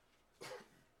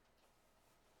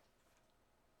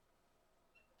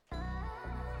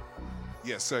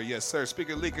Yes, sir. Yes, sir.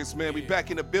 Speaker Leakers, man, we back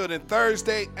in the building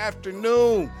Thursday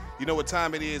afternoon. You know what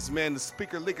time it is, man. The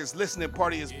Speaker Leakers listening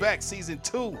party is back, season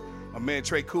 2. My man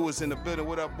Trey Cool is in the building.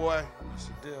 What up, boy? What's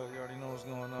the deal? You already know what's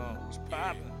going on. What's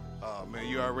poppin'? Oh, man,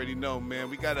 you already know, man.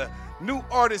 We got a new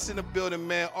artist in the building,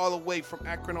 man, all the way from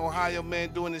Akron, Ohio,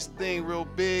 man, doing this thing real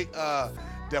big.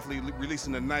 Definitely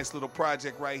releasing a nice little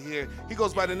project right here. He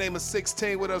goes by the name of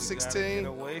 16. What up, 16? Get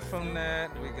away from that.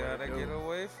 We gotta get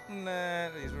away from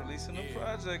that. He's releasing a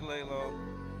project, Laylo.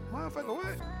 Motherfucker,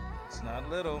 what? It's not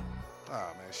little. Oh,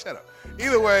 man, shut up.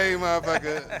 Either way,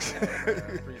 motherfucker.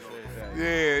 Appreciate that.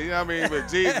 Yeah, you know what I mean? But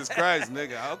Jesus Christ,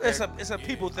 nigga. Okay. It's a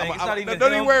people thing. It's not even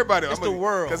don't him. even worry about it. It's the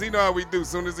world. Because he know how we do. As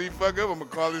soon as he fuck up, I'm going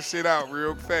to call this shit out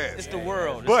real fast. It's the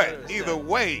world. But either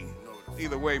way,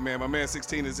 man, my man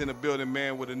 16 is in the building,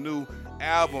 man, with a new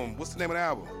album. What's the name of the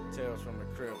album? Tales from the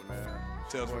Crib, man.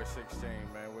 Tales Boy from- 16,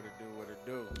 man. What it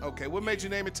do? Okay, what made you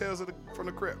name it Tales from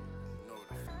the Crypt?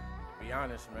 To be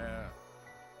honest, man.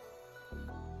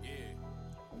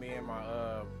 Me and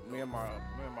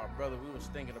my brother, we was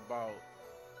thinking about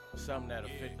something that'll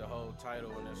fit the whole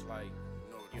title, and it's like,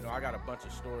 you know, I got a bunch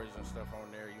of stories and stuff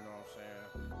on there, you know what I'm saying?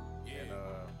 And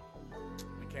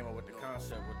we came up with the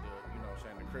concept with the, you know what I'm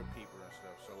saying, the Crypt Keeper and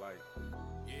stuff. So like,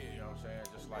 you know what I'm saying?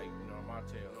 Just like, you know, my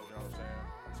tales, you know what I'm saying?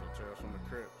 So Tales from the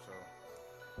Crypt, so.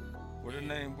 Where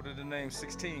did the name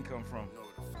 16 come from?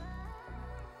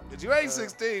 But you ain't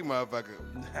 16, motherfucker.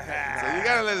 So you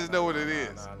got to let us know what it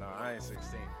is. No, I ain't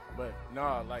 16. But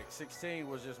no, like 16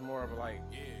 was just more of like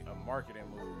a marketing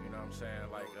move, you know what I'm saying?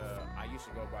 Like I used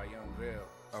to go by Young Vale.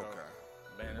 So, Okay.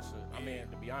 Man,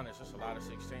 to be honest, it's a lot of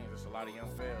 16s. It's a lot of Young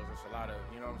Vales. It's a lot of,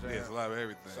 you know what I'm saying? Yeah, it's a lot of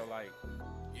everything. So like,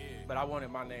 but I wanted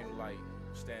my name to like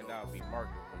stand out, be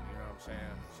marketable, you know what I'm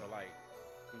saying? So like,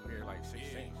 people hear like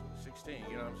 16,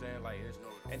 you know what I'm saying? Like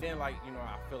and then like, you know,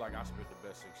 I feel like I spit the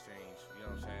best 16s, you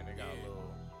know what I'm saying? They got a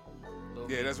little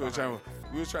Yeah, that's what behind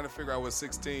we was trying to figure out what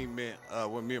 16 meant.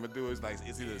 What me and Madu is like,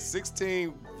 it's either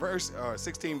 16 verse or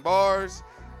 16 bars,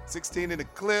 16 in the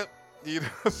clip. You know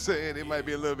what I'm saying? It might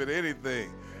be a little bit of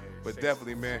anything, but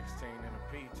definitely, man. 16 and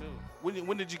a P too.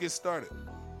 When did you get started?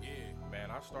 Man,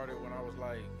 I started when I was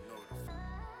like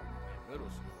in middle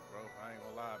school, bro. I ain't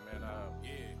gonna lie, man.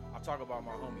 I talk about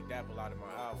my homie Dap a lot in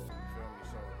my album, you feel me?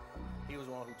 So he was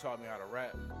the one who taught me how to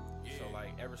rap. So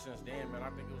like ever since then, man, I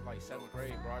think it was like 7th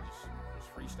grade, bro. I just was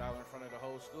freestyling in front of the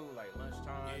whole school, like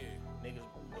lunchtime. Niggas,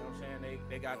 you know what I'm saying?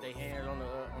 They got their hands on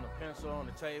the pencil, on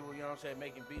the table, you know what I'm saying,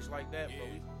 making beats like that. But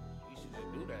we should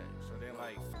just do that. So then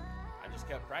like I just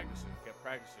kept practicing,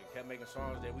 kept making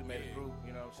songs. Then we made a group,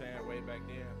 you know what I'm saying, way back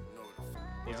then.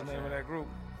 What's the name of that group?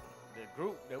 The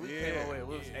group that we came up with, it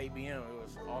was ABM. It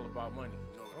was All About Money.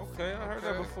 Okay, I heard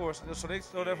that before. So they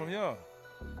stole that from y'all.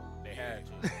 They had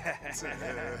to. They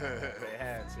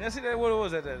had to. Yeah, see that? What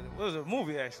was that? That was a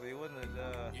movie actually, wasn't it?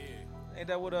 Ain't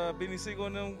that what Benny Siegel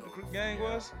and them gang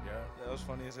was? Yeah. That was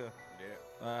funny as hell.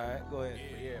 Yeah. All right, go ahead.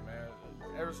 But yeah, man.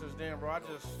 Ever since then, bro,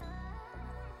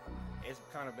 it's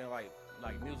kind of been like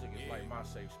music is like my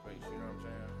safe space. You know what I'm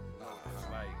saying? It's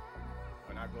like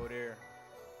when I go there,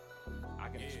 I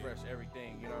can express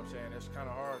everything. You know what I'm saying? It's kind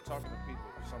of hard talking to people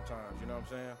sometimes. You know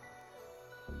what I'm saying?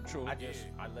 True.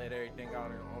 I let everything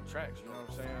out on tracks. You know what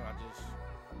I'm saying?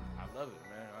 I love it,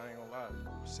 man. I ain't gonna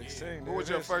lie. 16. What was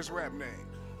your first rap name?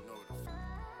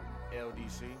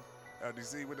 LDC.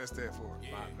 LDC, what that stand for?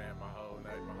 My whole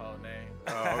name.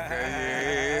 Oh,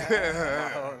 okay, yeah.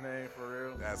 My whole name, for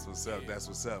real. That's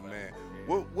what's up, man.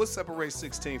 What separates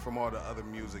 16 from all the other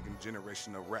music and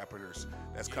generation of rappers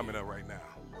that's coming up right now?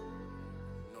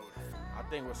 I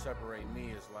think what separates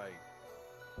me is like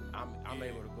I'm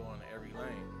able to go into every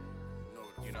lane.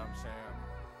 You know what I'm saying?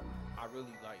 I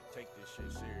really like take this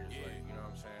shit serious. Like, you know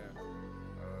what I'm saying?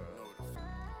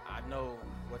 I know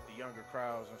what the younger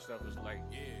crowds and stuff is like.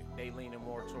 They leaning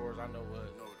more towards. I know what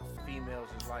females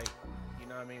is like. You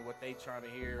know what I mean? What they trying to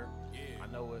hear. I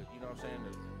know what, you know what I'm saying?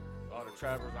 All the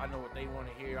trappers, I know what they want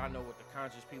to hear. I know what the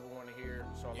conscious people want to hear.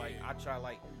 So like, I try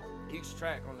like each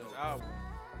track on this album,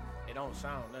 it don't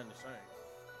sound nothing the same.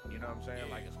 You know what I'm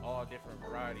saying? Like, it's all different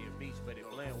variety of beats, but it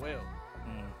blend well.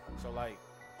 So like,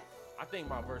 I think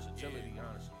my versatility,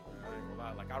 honestly, man, I ain't gonna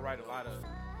lie. Like, I write a lot of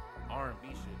R&B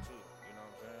shit too.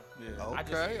 You know what I'm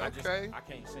saying? Yeah. Okay. I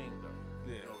can't sing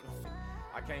though. Yeah.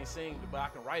 I can't sing, but I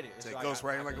can write it. It's Take like ghost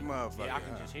writing like a motherfucker. Yeah, I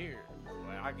can just hear it.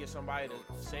 Like, I get somebody to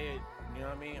say it, you know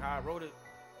what I mean, how I wrote it.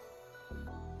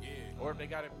 Or if they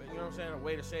got it, you know what I'm saying, a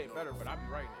way to say it better, but I be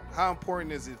writing it. How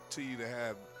important is it to you to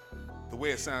have the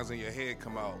way it sounds in your head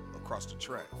come out across the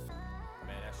track?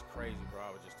 Man, that's crazy, bro.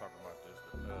 I was just talking about this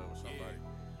with somebody.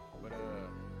 But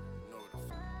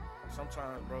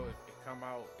sometimes, bro, it come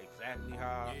out exactly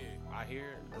how I hear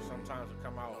it. Or sometimes it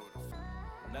come out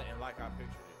nothing like I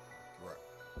pictured it. Right.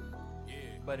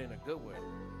 But in a good way.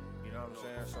 You know what I'm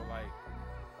saying? So like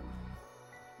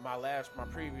my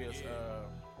previous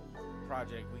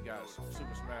project, we got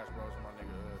Super Smash Bros. And my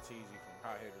nigga Teezy from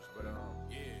Hot Hitters. But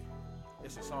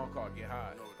it's a song called Get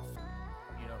High.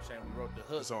 You know what I'm saying? We wrote the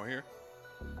hook. It's on here?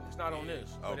 It's not on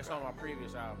this, but it's on my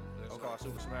previous album. It's called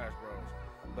Super Smash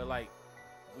Bros. But like,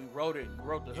 we wrote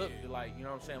the hook to like, you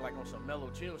know what I'm saying, like on some mellow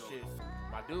chill shit.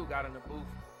 My dude got in the booth,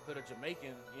 put a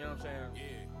Jamaican, you know what I'm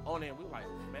saying, on it. And we like,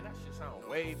 man, that shit sound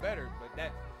way better. But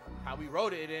that, how we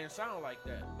wrote it didn't sound like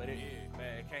that. But it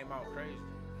came out crazy.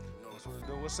 That's what it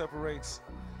do. What separates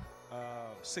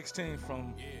 16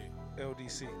 from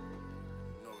LDC?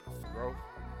 Growth.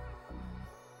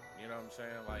 You know what I'm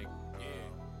saying? Like,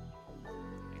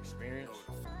 experience.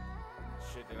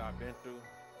 Shit that I've been through.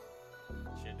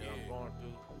 Shit that I'm going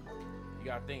through. You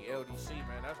gotta think LDC,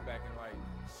 man, that's back in like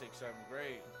 6th, 7th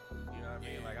grade. You know what I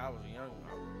mean? Like I was a youngin',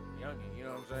 you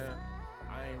know what I'm saying?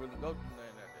 I ain't really go through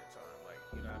nothing at that time. Like,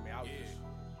 you know what I mean? I was just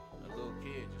a little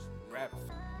kid just rapping, you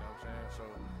know what I'm saying? So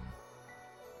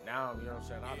now, you know what I'm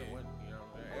saying, I done went, you know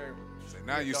what I'm saying? So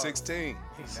now you're 16. Now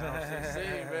I'm 16,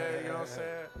 man, you know what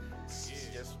I'm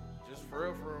saying? Just for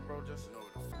real, bro, just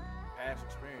past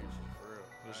experience, for real.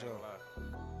 For sure.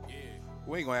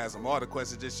 We ain't gonna ask them all the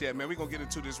questions just yet, man. We gonna get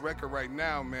into this record right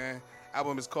now, man.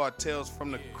 Album is called Tales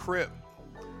from the Crypt.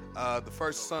 The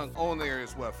first song on there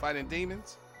is what? Fighting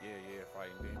Demons? Yeah,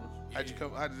 Fighting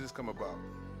Demons. How did this come about?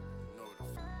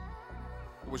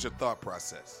 What was your thought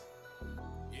process?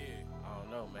 I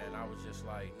don't know, man. I was just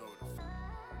like,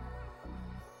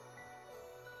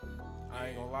 I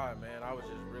ain't gonna lie, man. I was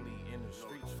just really in the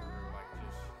streets for real, like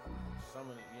just some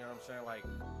of the, you know what I'm saying? Like,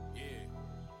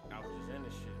 I was just in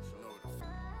this shit. So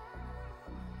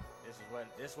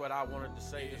this is what I wanted to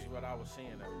say. This is what I was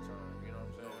seeing at the time. You know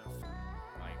what I'm saying?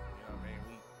 Like, you know what I mean?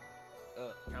 We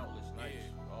up countless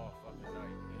nights, all fucking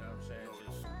night. You know what I'm saying?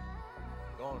 Just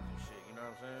going through shit. You know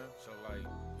what I'm saying? So like,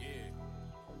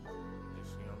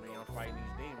 just, you know what I mean? I'm fighting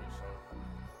these demons. So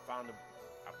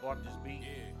I bought this beat.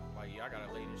 Like, I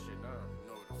gotta lay this shit down.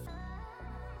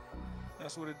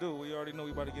 That's what it do. We already know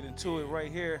we about to get into it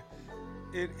right here.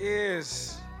 It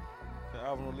is the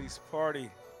album release party.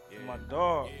 For my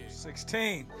dog,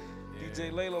 16. DJ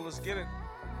Laylo, let's get it.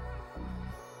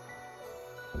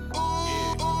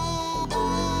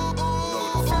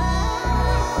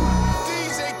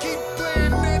 DJ keep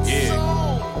playing that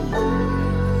song.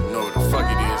 Know what the fuck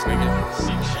it is,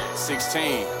 nigga.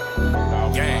 16.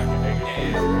 Gang.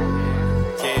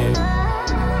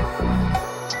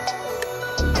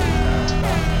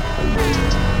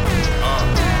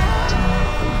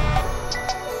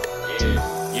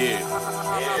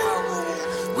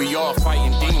 We all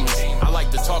fighting demons. I like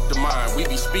to talk to mine. We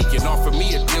be speaking. Offer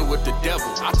me a deal with the devil.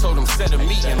 I told him set a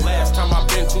meeting. Last time I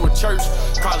been to a church,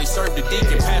 probably served a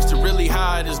deacon. Pastor really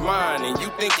high in his mind, and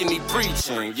you thinking he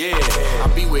preaching. Yeah,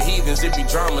 I be with heathens. It be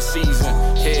drama season.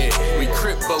 Yeah, we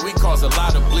crip, but we cause a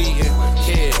lot of bleeding.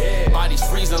 Yeah, bodies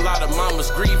freezing, a lot of mamas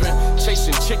grieving.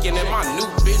 Chasing chicken in my new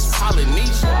bitch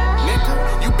Polynesia.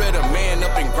 Nigga, you better man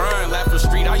up and grind. Laffer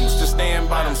Street, I used to stand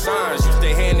by them signs. Used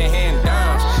to hand in hand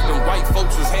dimes. Them white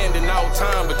folks was handing out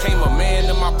time. Became a man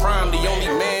in my prime, the only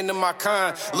man in my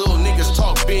kind. Little niggas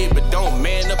talk big, but don't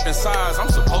man up in size. I'm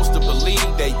supposed to believe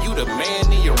that you the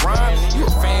man in your rhyme. You a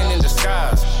fan in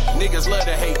disguise. Niggas love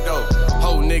to hate though.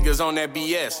 Whole niggas on that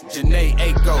BS. Janae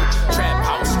Aiko. Trap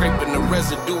house, scraping the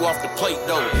residue off the plate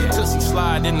though. Tootsie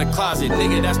slide in the closet,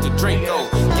 nigga, that's the Draco.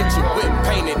 Get your whip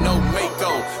painted, no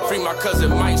Mako. Free my cousin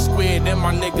Mike Squid, and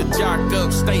my nigga jocked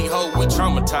up. Stay ho, we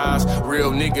traumatized.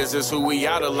 Real niggas is who we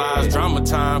idolize. Drama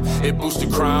time, it boosts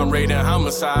the crime rate and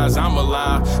homicides. I'm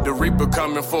alive. The Reaper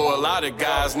coming for a lot of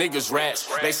guys. Niggas rats,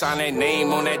 they sign their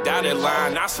name on that dotted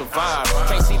line. I survive.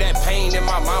 Can't see that pain in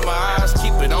my mama eyes.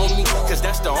 Keep it on me, cause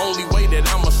that's the only way that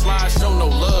I'ma slide. Show no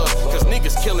love, cause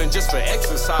niggas killing just for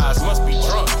exercise. Must be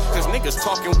drunk, cause niggas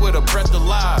talking with a breath of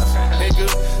lies.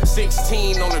 Nigga,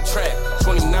 16 on the track,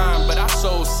 29, but I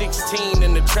sold 16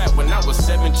 in the trap. When I was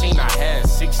 17, I had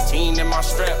 16 in my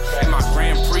strap. And my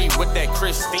Grand Prix with that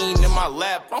Christine in my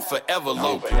lap. I'm forever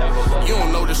local. You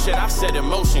don't know the shit I set in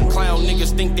motion. Clown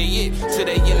niggas think they it, till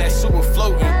they in that sewer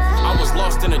floating. I was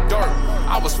lost in the dark,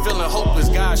 I was feeling hopeless.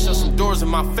 God shut some doors in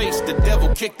my face, the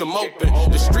devil kicked them open.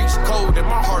 The streets cold and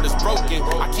my heart is broken.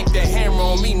 I keep that hammer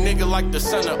on me, nigga, like the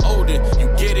son of Odin. You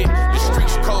get it? The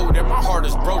streets cold and my heart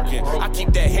is broken. I keep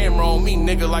that hammer on me,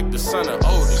 nigga, like the son of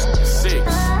Odin. 6,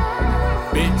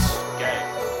 bitch.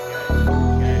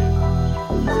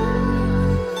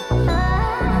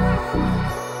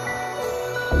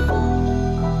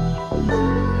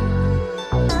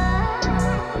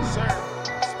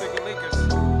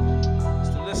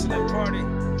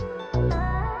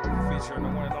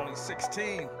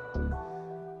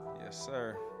 Yes,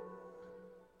 sir.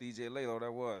 DJ Lalo,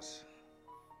 that was.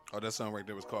 Oh, that song right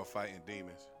there was called Fighting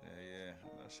Demons. Yeah.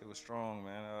 That shit was strong,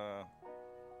 man.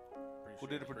 Who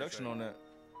did the production Appreciate on that?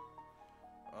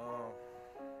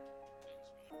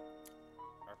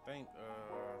 I think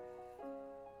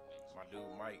my dude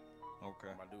Mike.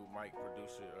 Okay. My dude Mike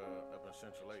produced it up in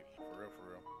Central Lake, for real,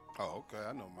 for real. Oh, okay.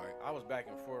 I know Mike. I was back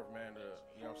and forth, man,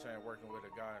 you know what I'm saying, working with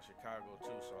a guy in Chicago,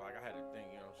 too, so, like, I had to think,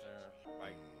 you know what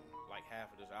I'm saying, like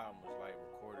half of this album was, like,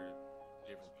 recorded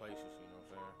different places, you know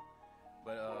what I'm saying.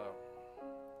 But,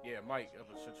 yeah, Mike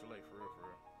up in Central Lake, for real, for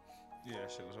real. Yeah,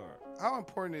 that shit was hard. How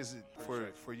important is it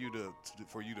for Appreciate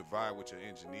you to vibe with your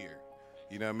engineer?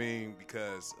 You know what I mean?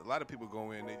 Because a lot of people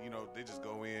go in, they just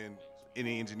go in.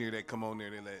 Any engineer that come on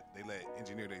there, they let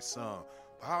engineer their song.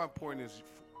 But how important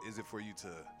is it for you to,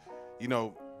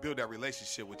 build that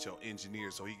relationship with your engineer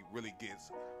so he really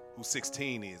gets who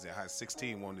 16 is and how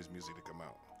 16 want his music to come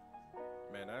out?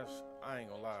 Man, I ain't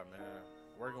gonna lie, man.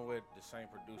 Working with the same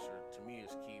producer to me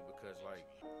is key because like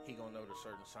he gonna know the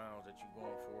certain sounds that you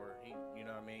going for. He, you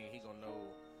know what I mean? He gonna know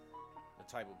the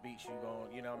type of beats you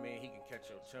going. You know what I mean? He can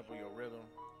catch your tempo, your rhythm,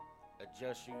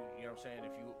 adjust you. You know what I'm saying?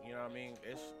 If you know what I mean?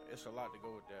 It's a lot to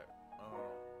go with that.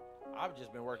 I've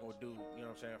just been working with dude. You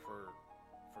know what I'm saying for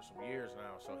some years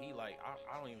now. So he like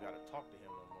I don't even gotta talk to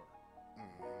him no more.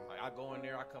 Mm-hmm. Like I go in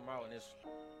there, I come out, and it's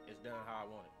done how I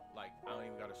want it. Like I don't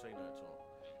even gotta say nothing to him.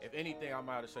 If anything, I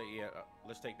might have to say,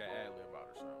 let's take that ad lib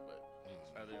out or something. But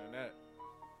other than that,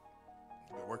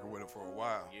 been working with him for a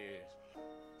while. yeah.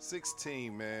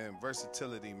 16, man,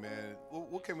 versatility, man.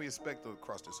 What can we expect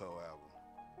across this whole album?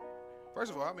 First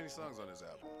of all, how many songs on this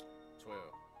album? 12.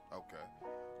 Okay.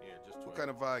 Yeah, just 12. What kind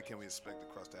of vibe can we expect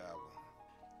across the album?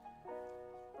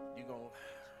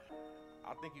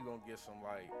 I think you're gonna get some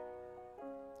like,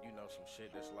 some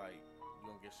shit that's like, you're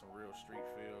gonna get some real street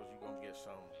feels. You're gonna get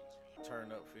some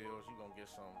turn up feels. You're gonna get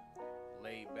some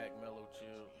laid back mellow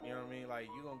chill. You know what I mean?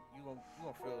 Like you're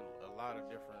gonna feel a lot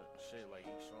of different shit like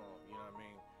each song. You know what I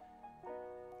mean?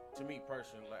 To me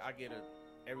personally, like I get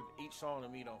each song to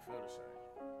me don't feel the same.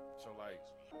 So like,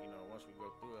 once we go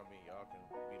through it, I mean, y'all can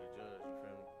be the judge. You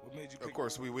feel me? What made you pick? Of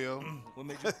course we will. What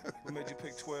made you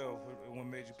pick 12? And what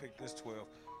made you pick this 12?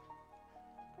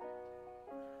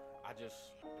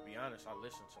 To be honest, I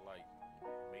listened to like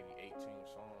maybe 18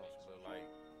 songs, but like,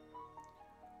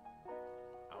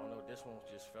 I don't know, this one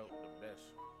just felt the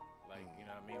best. Like, you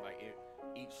know what I mean? Like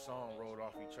each song rolled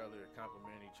off each other,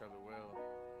 complimented each other well,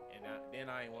 and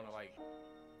then I ain't want to like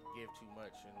give too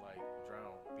much and like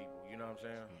drown people. You know what I'm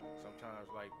saying? Sometimes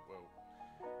like, well,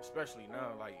 especially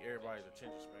now, like everybody's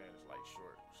attention span is like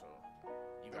short, so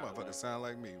you That motherfucker sound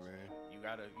like me, man. You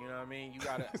gotta, you know what I mean? You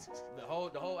gotta. the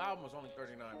whole album was only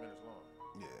 39 minutes long.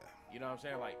 Yeah. You know what I'm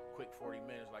saying? Like quick 40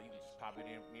 minutes, like you can just pop it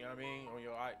in. You know what I mean? On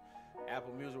your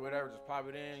Apple Music, or whatever, just pop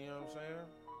it in. You know what I'm saying?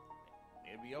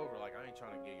 It'll be over. Like I ain't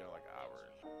trying to give y'all like an hour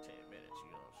and 10 minutes.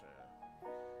 You know what I'm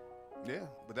saying? Yeah,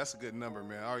 but that's a good number,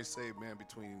 man. I always say, man,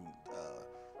 between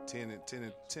 10 and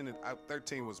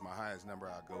 13 was my highest number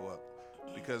I go up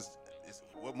because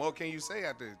what more can you say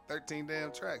after 13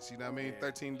 damn tracks? You know what I mean? Yeah.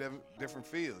 13 different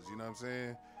feels. You know what I'm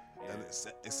saying? Yeah. And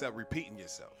except repeating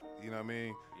yourself. You know what I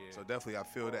mean? Yeah. So definitely, I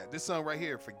feel that. This song right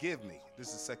here, "Forgive Me." This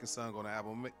is the second song on the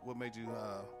album. What made you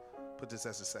put this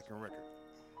as the second record?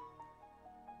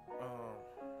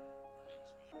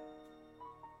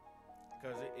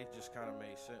 Because it just kind of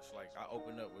made sense. Like I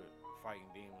opened up with Fighting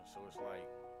Demons, so it's like,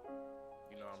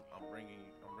 I'm bringing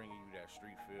you that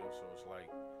street feel. So it's like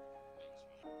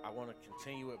I want to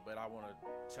continue it, but I want to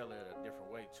tell it a different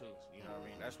way too. You know what I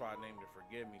mean? That's why I named it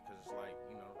 "Forgive Me," because it's like,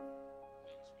 you know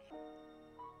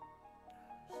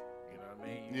what I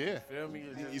mean? You feel me?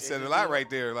 You said a lot right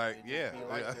there. Like, It just be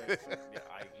like yeah. that.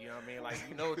 You know what I mean? Like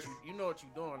you know what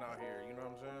you're doing out here. You know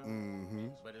what I'm saying? Mm-hmm.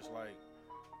 But it's like,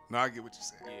 No, I get what you're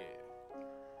saying.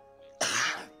 yeah.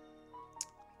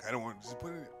 I don't want to just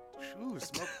put it. Shoo,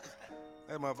 smoke.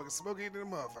 That motherfucker smoking into the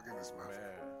motherfucker in this motherfucker.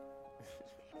 Man.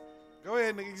 Go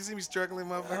ahead, nigga. You see me struggling,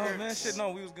 motherfucker? Oh man, shit.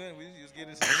 No, we was good. We was getting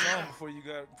into the song before you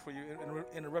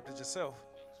interrupted yourself.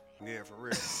 Yeah, for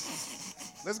real.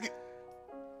 Let's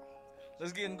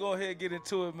Go ahead and get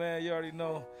into it, man. You already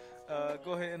know.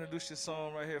 Go ahead and introduce your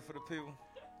song right here for the people.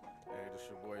 Hey, this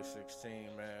your boy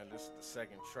 16, man. This is the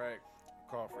second track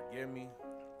called "Forgive Me."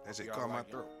 That shit Y'all caught my like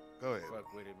it? throat. Go ahead.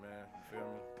 Fuck with it, man. You feel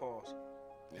me? Pause.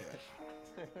 Yeah.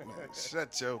 Man,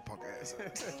 shut your punk ass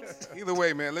up. Either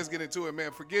way, man, let's get into it,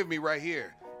 man. Forgive Me right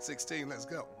here. 16, let's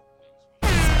go.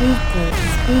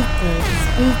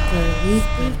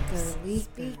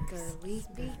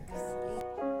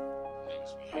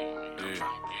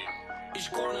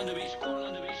 Each corner to be, the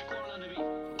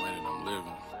way that I'm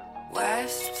living.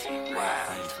 West.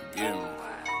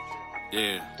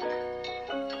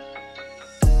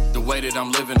 that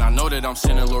I'm living, I know that I'm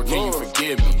sinning, Lord, can you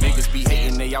forgive me? Niggas be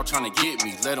hating, they out trying to get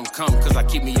me. Let them come, cause I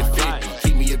keep me a 50,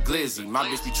 keep me a glizzy. My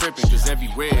bitch be tripping, cause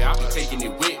everywhere I be taking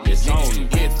it with me. Niggas too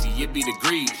iffy, it be the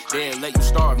greed. They'll let you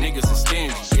starve, niggas are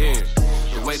stingy, yeah.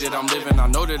 The way that I'm living, I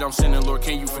know that I'm sinning, Lord,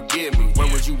 can you forgive me?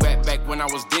 Where was you at back when I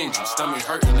was dingy? Stomach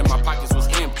hurting and my pockets was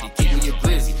empty. Keep me a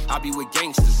glizzy, I be with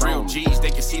gangsters, real G's, they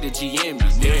can see the GM.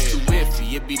 Niggas too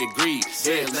iffy, it be the greed.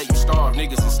 They'll let you starve,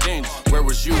 niggas are stingy. Where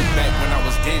was you back when I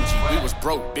was dingy? We was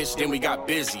broke, bitch, then we got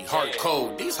busy. Heart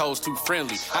cold, these hoes too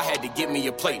friendly. I had to get me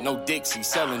a plate, no Dixie,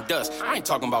 selling dust. I ain't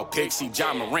talking about Pixie,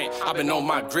 John Morant. I been on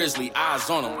my Grizzly, eyes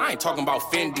on them. I ain't talking about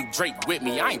Fendi, Drake with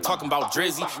me. I ain't talking about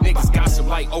Drizzy. Niggas gossip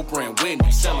like Oprah and Wendy.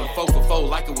 Selling 4 for 4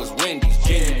 like it was Wendy's.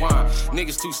 Genuine,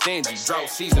 niggas too stingy. Drought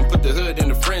season, put the hood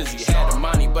in a frenzy. Had the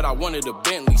money, but I wanted a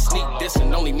Bentley. Sneak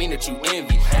dissing only mean that you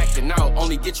envy. Acting out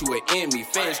only get you an Emmy.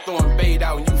 Feds throwing bait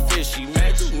out and you fishy.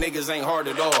 Man, you niggas ain't hard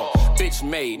at all. Bitch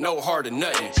made, no hard or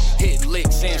nothing. Hit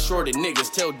licks and shorted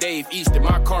niggas. Tell Dave East that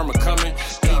my karma coming.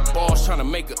 8 balls trying to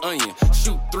make an onion.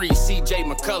 Shoot 3, CJ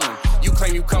McCullum. You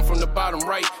claim you come from the bottom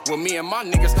right. Well, me and my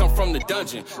niggas come from the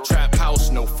dungeon. Trap house,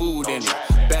 no food in it.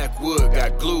 Backwood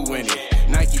got glue in it.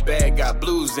 Nike bag got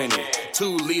blues in it.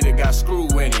 2 liter got screw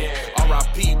in it.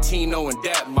 R.I.P. Tino and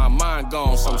that, my mind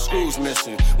gone, some screws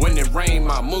missing. When it rain,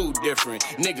 my mood different.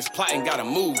 Niggas plotting, gotta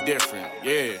move different,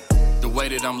 yeah. The way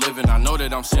that I'm living, I know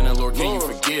that I'm sinning, Lord, can you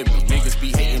forgive me? Niggas be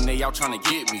hating, they out trying to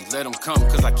get me. Let them come,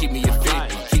 cause I keep me a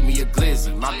 50, keep me a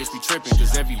glizzy. My bitch be tripping,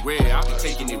 cause everywhere I be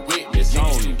taking it with me.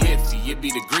 Niggas too iffy, it be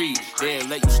the greed. They'll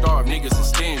let you starve, niggas are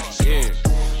stingy, yeah.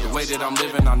 The way that I'm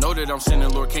living, I know that I'm sinning,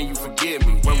 Lord, can you forgive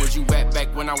me? Where was you at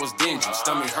back when I was dingy?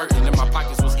 Stomach hurting and my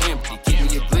pockets was empty. Keep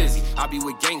me a glizzy, I be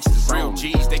with gangsters, real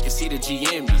G's, they can see the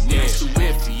GM. Niggas too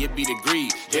iffy, it be the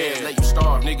greed. They'll let you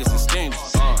starve, niggas are stingy.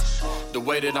 The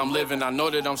way that I'm living, I know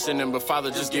that I'm sinning, but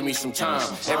Father, just give me some time.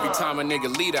 Every time a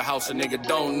nigga leave the house, a nigga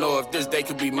don't know if this day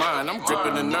could be mine. I'm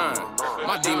gripping the 9.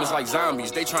 My demons like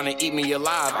zombies, they trying to eat me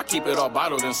alive. I keep it all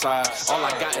bottled inside. All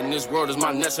I got in this world is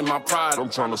my nest and my pride. I'm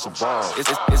trying to survive.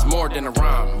 It's more than a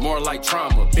rhyme, more like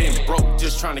trauma. Been broke,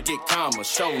 just trying to get calmer.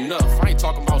 Show enough, I ain't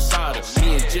talking about cider.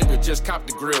 Me and Jigga just copped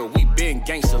the grill. We been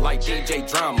gangster like DJ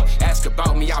Drama. Ask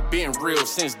about me, I been real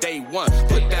since day one.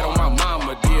 Put that on my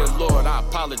mama, dear Lord, I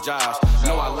apologize.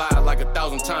 Know I lied like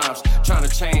 1,000 times. Trying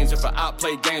to change, if I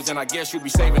outplay games, then I guess you be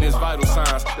saving his vital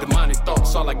signs. Demonic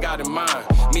thoughts, all I got in mind.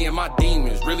 Me and my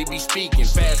demons really be speaking.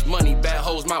 Fast money, bad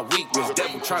hoes, my weakness.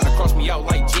 Devil trying to cross me out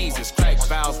like Jesus. Crack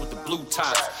vows with the blue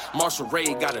tops. Marshall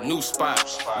Ray got a new spot.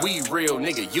 We real,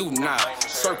 nigga, you not.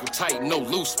 Circle tight, no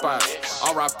loose spots.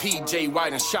 R.I.P. Jay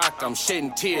White and Shock. I'm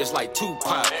shedding tears like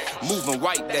Tupac. Moving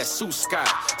white, that's Sue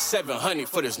Scott. 700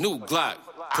 for this new Glock.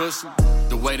 Pussy.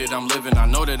 The way that I'm living, I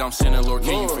know that I'm sinning, Lord,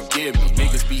 can you forgive me?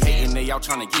 Niggas be hating, they out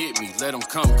trying to get me. Let them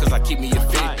come, cause I keep me a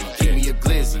 50, keep me a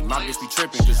glizzy. My bitch be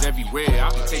tripping, cause everywhere I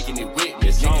be taking it with me.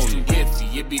 Niggas too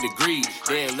iffy, it be the greed.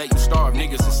 They'll let you starve,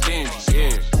 niggas are stingy,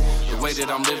 yeah. The way that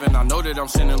I'm living, I know that I'm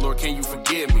sinning, Lord, can you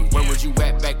forgive me? Where was you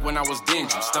at back when I was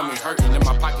dingy? Stomach hurting and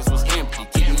my pockets was empty.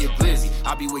 Keep me a glizzy,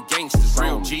 I be with gangsters,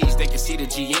 real G's, they can see the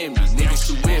GM. Niggas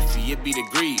too iffy, it be the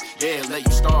greed. They'll let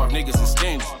you starve, niggas are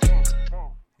stingy.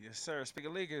 Yes, sir. Speaker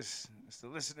Leakers, it's the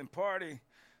listening party.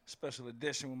 Special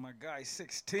edition with my guy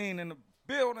 16 in the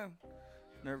building.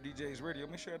 Nerve DJs Radio.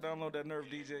 Make sure I download that Nerve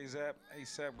DJs app.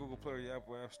 ASAP, Google Play, or your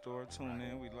Apple App Store. Tune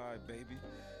in. We live, baby.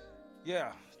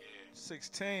 Yeah,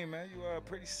 16, man. You are a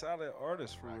pretty solid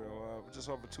artist for real. Just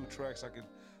over 2 tracks, I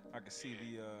can see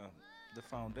the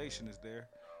foundation is there.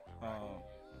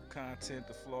 Content,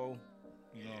 the flow,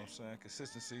 you know what I'm saying,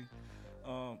 consistency.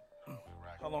 How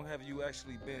long have you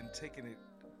actually been taking it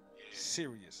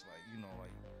serious? Like, you know,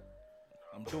 like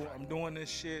I'm doing this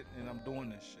shit and I'm doing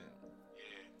this shit.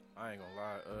 I ain't gonna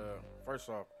lie. First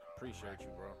off, appreciate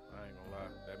you, bro. I ain't gonna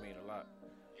lie. That mean a lot.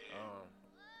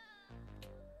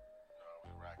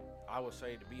 I would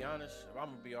say, to be honest, if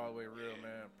I'm gonna be all the way real,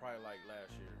 man, probably like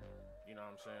last year. You know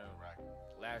what I'm saying?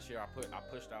 Last year I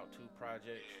pushed out 2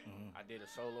 projects. Mm-hmm. I did a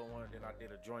solo one, then I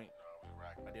did a joint.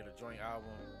 I did a joint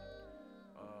album.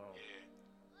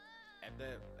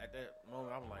 At that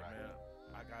moment, I was like, man,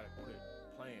 I gotta quit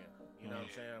playing. You know what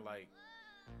I'm saying? Like,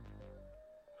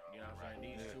 you know what I'm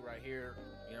saying? These 2 right here,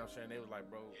 you know what I'm saying? They was like,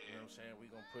 bro, you know what I'm saying? We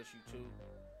gonna push you too.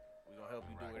 We gonna help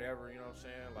you do whatever, you know what I'm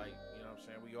saying? Like, you know what I'm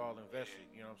saying? We all invested,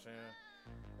 you know what I'm saying?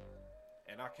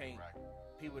 And I can't,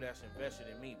 people that's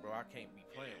invested in me, bro, I can't be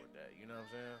playing with that, you know what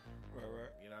I'm saying?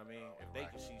 Right. You know what I mean? If they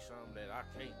can see something that I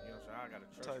can't, you know what I'm saying? I gotta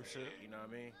trust Type it, shit. you know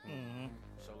what I mean? Mm-hmm.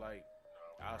 So, like,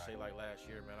 I'll say like last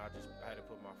year, man, I had to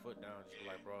put my foot down, just be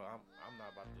like, bro, I'm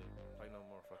not about to play no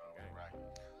more fucking game.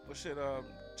 Well, shit,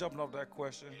 jumping off that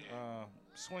question,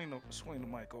 swing the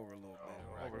mic over a little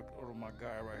bit. Over my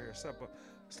guy right here.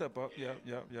 Step up. Yeah.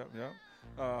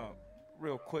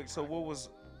 Real quick. So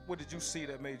what did you see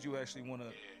that made you actually want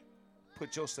to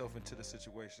put yourself into the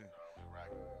situation?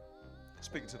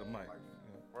 Speaking to the mic.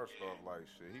 First off, like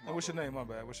shit. What's your name? My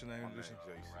bad. What's your name? My name's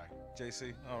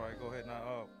JC. JC. All right, go ahead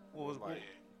now.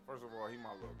 First of all, he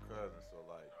my little cousin, so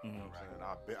like, you know what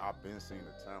I'm saying? I've been seeing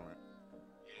the talent.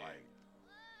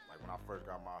 Like when I first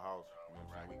got my house, you know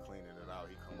what I'm saying? We cleaning it out.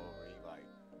 He come over.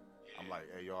 I'm like,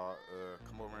 hey y'all,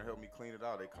 come over and help me clean it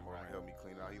out. They come over and help me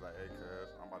clean it out. He like, hey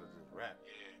cuz, I'm about to just rap.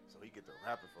 So he get to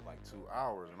rapping for like 2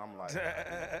 hours, and I'm like,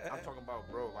 I'm talking about,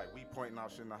 bro, like we pointing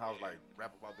out shit in the house, like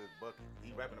rap about this bucket.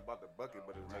 He rapping about the bucket,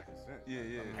 but it's making sense.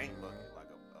 Yeah. A paint bucket,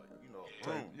 like a broom.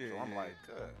 So I'm like,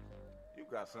 cuz, you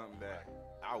got something that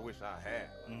I wish I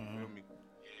had. Like, you feel me?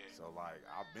 So like,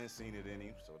 I've been seeing it in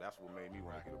him, so that's what made me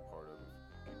want to get a part of it.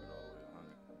 Keep it all the way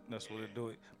 100. That's what it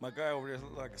do. My guy over there is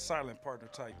like a silent partner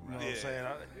type. You know what I'm saying?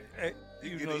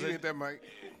 You hit that mic.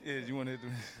 Yeah, you want to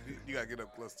You gotta get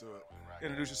up close to it.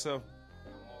 Introduce yourself.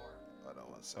 Hold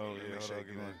on one second. Make sure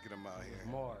get him out here.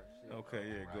 Okay,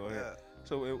 yeah, go ahead.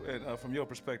 So, from your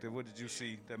perspective, what did you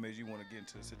see that made you want to get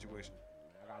into the situation?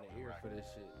 I got an ear for this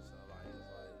shit, so like it's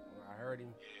like when I heard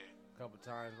him a couple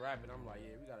times rapping, I'm like,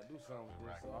 yeah, we gotta do something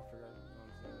with this. So I figured, you know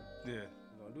what I'm saying? Yeah.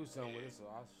 We're gonna do something with it. So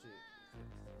I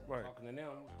talking to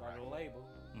them, started a label.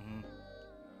 We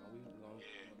gonna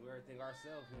do everything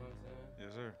ourselves. You know what I'm saying?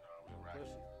 Yes, sir. We're gonna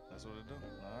push it. That's what it do.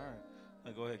 All right.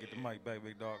 Now go ahead, get the mic back,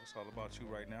 big dog. It's all about you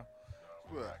right now.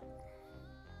 Well,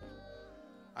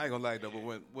 I ain't gonna lie though,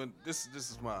 but when this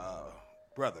is my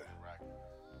brother.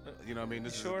 You know what I mean?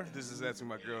 This is actually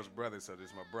my girl's brother, so this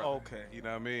is my brother. Okay. You know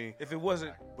what I mean? If it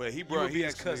wasn't, but he would be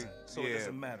his cousin, so it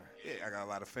doesn't matter. Yeah, I got a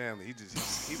lot of family.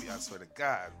 I swear to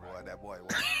God, boy, that boy,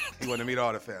 he wanted to meet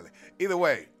all the family. Either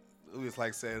way, it was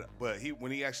like said, but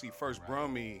when he actually first brought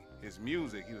me his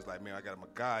music, he was like, man, I got him a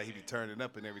guy. He be turning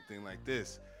up and everything like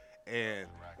this. And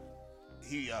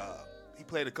he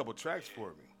played a couple tracks for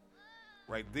me.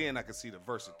 Right then, I could see the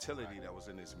versatility that was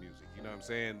in his music. You know what I'm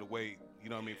saying? The way, you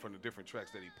know what I mean, from the different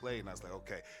tracks that he played. And I was like,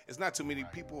 okay, it's not too many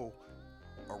people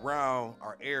around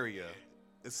our area.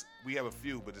 We have a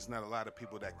few, but it's not a lot of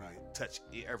people that can touch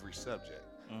every subject.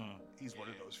 He's one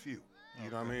of those few. You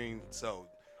know what I mean? So,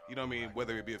 you know what I mean?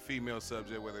 Whether it be a female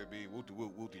subject, whether it be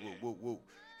whoop-de-whoop, whoop-de-whoop,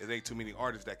 there ain't too many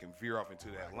artists that can veer off into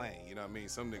that lane. You know what I mean?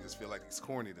 Some niggas feel like it's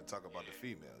corny to talk about the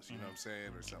females. You know what I'm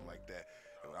saying? Or something like that.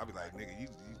 I'll be like, nigga, you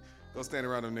don't stand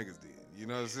around them niggas then. You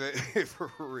know what I'm saying?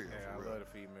 For real. Yeah, I love the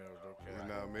females, okay. You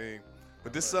know what I mean?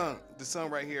 But this song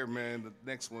right here, man, the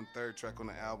next one, third track on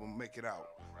the album, Make It Out.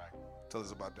 Tell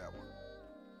us about that one.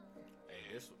 Hey,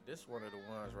 this one of the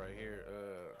ones right here.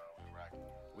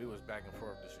 We was back and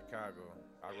forth to Chicago.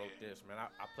 I wrote this, man.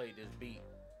 I played this beat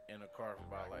in the car for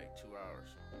about like 2 hours.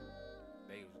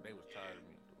 They was tired of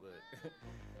me, but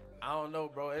I don't know,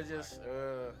 bro. It's just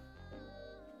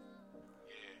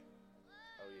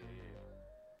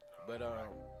But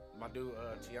my dude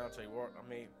Tiante Walker. I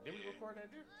mean, did we record that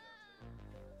dude?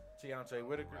 Tiante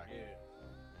Whitaker. Yeah.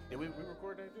 Did we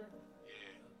record that dude?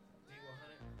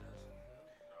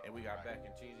 And we got back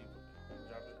in Cheesy.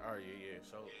 Dropped it. Oh yeah.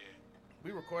 So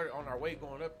we recorded on our way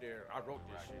going up there. I wrote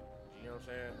this shit. You know what I'm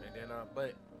saying? And then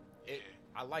but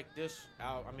I like this.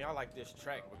 I like this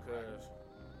track because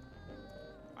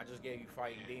I just gave you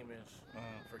Fighting Demons.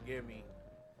 Forgive me.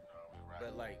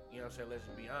 But like, you know what I'm saying? Let's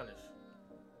just be honest.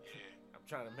 I'm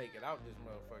trying to make it out this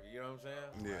motherfucker. You know what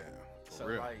I'm saying? Yeah. So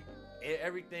real. like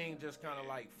everything just kind of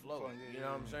like flowed. You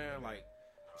know what I'm saying? Like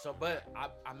so, but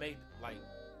I made like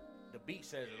the beat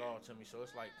says it all to me. So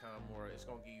it's like kind of more. It's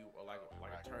gonna give you like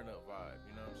a turn up vibe.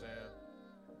 You know what I'm saying?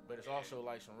 But it's also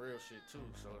like some real shit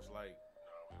too. So it's like,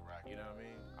 you know what I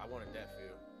mean? I wanted that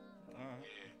feel. All right.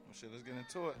 Well, shit, let's get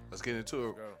into it. Let's get into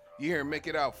it. Go. You hear Make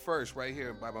It Out first right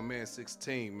here by my man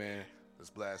 16, man. Let's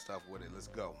blast off with it. Let's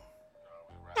go.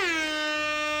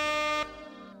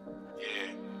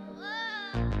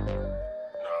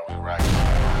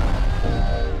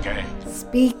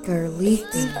 Speaker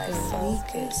leaking.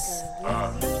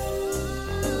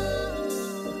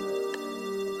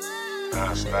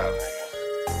 Non-stop, nigga.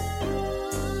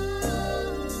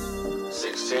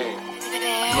 16.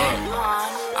 Look,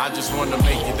 I just wanna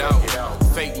make it out.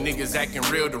 fake niggas acting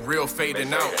real, the real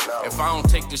fading out. If I don't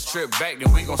take this trip back,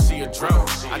 then we gon' see a drought.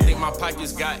 I think my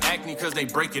pockets got acne cause they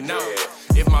breaking out.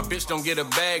 If my bitch don't get a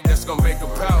bag, that's gon' make her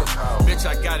proud. Bitch,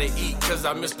 I gotta eat cause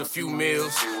I missed a few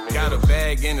meals. Got a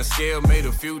bag and a scale, made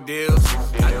a few deals.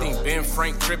 I think Ben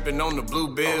Frank tripping on the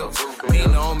blue bills.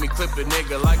 Nina on me, clip a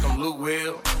nigga like I'm Luke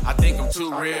Will. I think I'm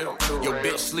too real. Your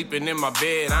bitch sleeping in my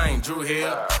bed, I ain't Drew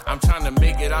Hill. I'm trying to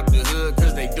make it out the hood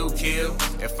cause they do kill.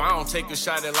 If I don't take a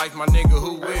shot at life, my nigga,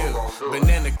 who will?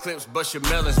 Banana clips, bust your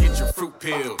melons, get your fruit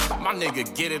peeled. My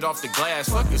nigga, get it off the glass,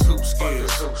 fuck his hoop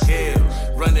skills. Yeah,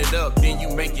 run it up, then you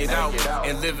make it out.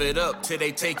 And live it up till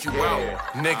they take you out.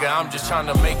 Nigga, I'm just trying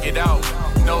to make it out.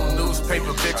 No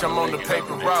newspaper, bitch, I'm on the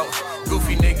paper route.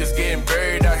 Goofy niggas getting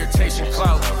buried out here chasing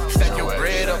clout. Stack your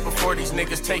bread up before these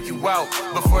niggas take you out.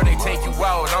 Before they take you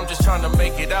out, I'm just trying to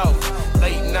make it out.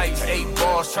 Late nights, 8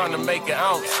 balls, trying to make an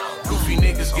ounce. Goofy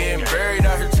niggas getting buried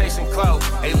out here chasing clout.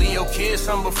 Hey, Leo, kid,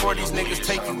 something before these niggas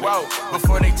take you out.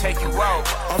 Before they take you out.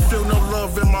 I feel no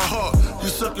love in my heart.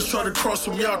 These suckers try to cross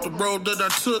me out. The road that I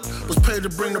took was paid to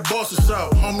bring the bosses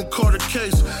out. Homie caught a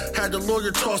case, had the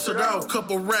lawyer toss it out.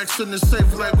 Couple racks in the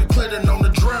safe like we played it on the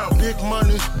drought. Big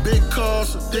money, big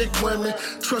cars, big women.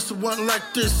 Trusted one like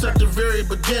this at the very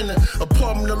beginning.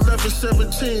 Apartment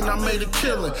 1117, I made a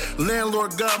killing.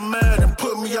 Landlord got mad and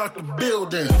put me out the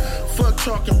building. Fuck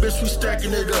talking, bitch, we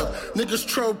stacking it up. Niggas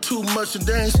troll too much and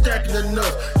they ain't stacking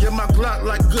enough. Yeah, my Glock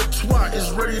like good twat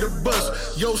is ready to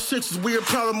bust. Yo, sixes, we a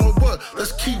problem or what?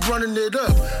 Let's keep running it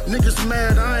up. Niggas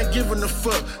mad, I ain't giving a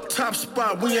fuck. Top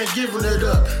spot, we ain't giving it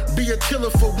up. Be a killer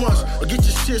for once, or get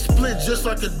your shit split just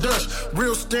like a Dutch.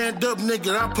 Real stand up,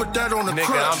 nigga, I put that on the nigga,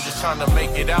 crutch. I'm just trying to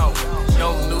make it out.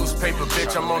 No newspaper,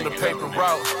 bitch, I'm on the paper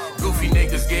route. Goofy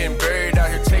niggas getting buried out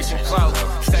here chasing clout.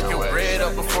 Stack your bread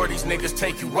up before these niggas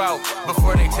take you out.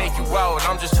 Before they take you out,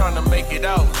 I'm just trying to make it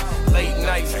out. Late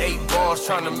nights, 8 balls,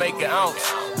 trying to make an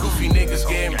ounce. Goofy niggas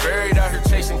getting buried out here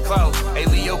chasing clout. Hey,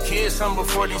 Leo, kid, something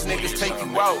before these niggas take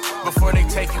you out. Before they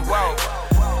take you out.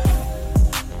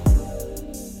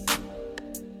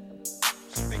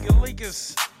 Speaking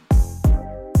leakers,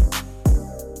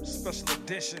 special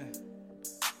edition.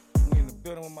 We in the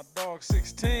building with my dog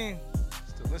 16.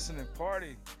 It's the listening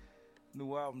party.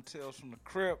 New album, Tales from the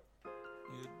Crypt.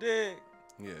 You dig?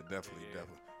 Yeah, definitely.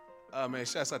 Man,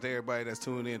 shouts out to everybody that's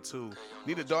tuning in too.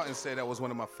 Nita Dalton said that was one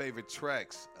of my favorite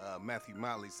tracks. Matthew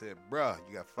Motley said, bruh,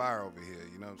 you got fire over here.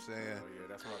 You know what I'm saying? Oh, yeah,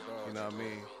 that's my dog. You know what I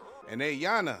mean? And then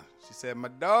Yana, she said, my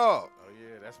dog. Oh,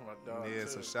 yeah, that's my dog. Yeah, too.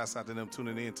 so shouts out to them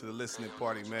tuning in to the listening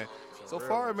party, man. So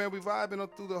far, man, we vibing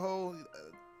up through the whole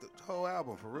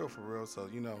album, for real. So,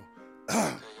 you know,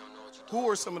 who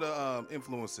are some of the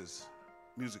influences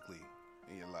musically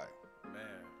in your life?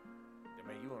 Man, I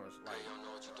mean, you want to, like...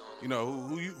 You know,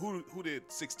 who did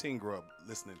 16 grow up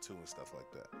listening to and stuff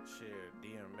like that? Shit,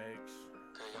 DMX,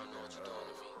 fucking,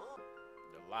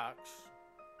 the Locks.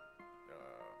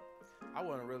 I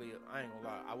wasn't really, I ain't gonna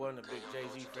lie, I wasn't a big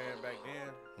Jay-Z fan back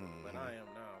then, but I am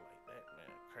now. Like, that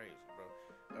man, crazy, bro.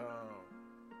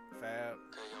 Fab.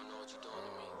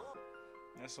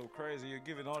 That's so crazy. You're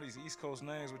giving all these East Coast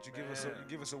names, but you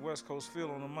give us a West Coast feel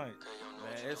on the mic.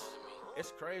 Man,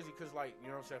 it's crazy because, like, you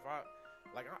know what I'm saying?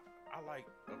 I like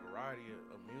a variety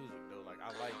of music though. Like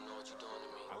I like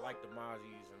the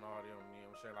Mozzies and all them. You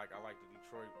know what I'm saying? Like I like the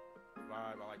Detroit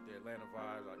vibe. I like the Atlanta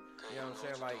vibe. Like you know what I'm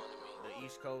saying? Like the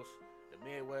East Coast, the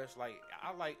Midwest. Like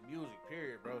I like music,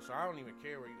 period, bro. So I don't even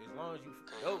care where you, as long as you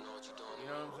dope.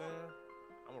 You know what I'm saying?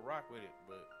 I'ma rock with it.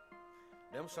 But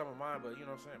them some of mine. But you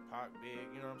know what I'm saying? Pac, Big.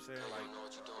 You know what I'm saying? Like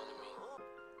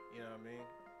you know what I mean?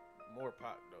 More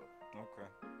Pac though.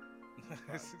 Okay.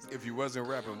 If you wasn't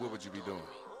rapping, what would you be doing?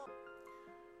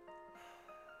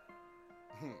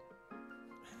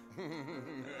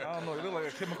 I don't know. You look like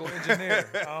a chemical engineer.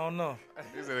 I don't know.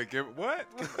 Is it a what?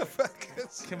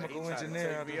 Chemical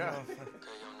engineer.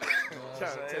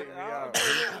 Trying to take me out.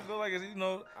 You look like, you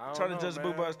know, trying to judge the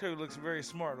book by his cover. Looks very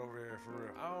smart over here, for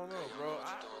real. I don't know, bro.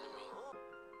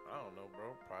 I don't know,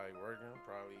 bro. Probably working.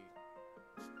 Probably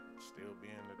still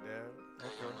being the dad.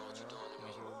 Okay.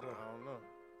 That's what it do. I don't know.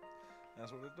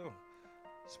 That's what it do.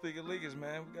 Speaking of leakers,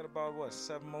 man, we got about,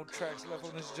 7 more tracks left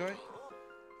on this joint?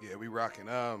 Yeah, we rocking.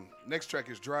 Next track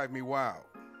is Drive Me Wild.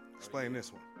 Explain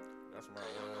this one. That's my,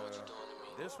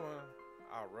 this one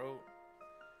I wrote.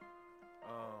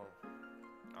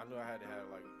 I knew I had to have,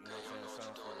 like, you know what I'm saying,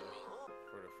 something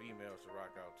for the females to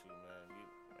rock out to, man.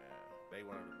 They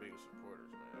one of the biggest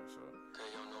supporters, man. So,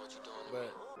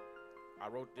 but I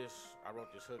wrote this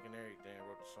hook and everything. I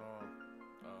wrote the song.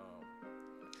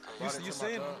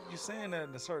 You saying that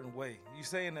in a certain way. You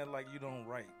saying that like you don't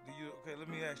write. Do you? Okay, let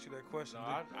me ask you that question.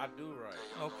 No, I do write.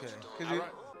 Okay.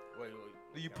 Wait.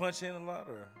 Do you punch in a lot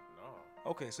or?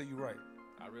 No. Okay, so you right.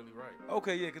 I really right.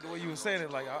 Okay, yeah, because the way you were saying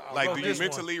it, like, I Like, wrote do you this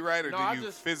mentally write or No, do I you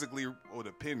just- physically or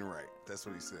the pen write? That's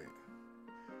what he's saying.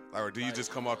 Like, or do you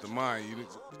just come off the mind? You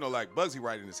know, like Bugsy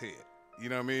write in his head. You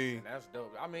know what I mean? And that's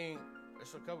dope. I mean,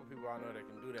 there's a couple people I know that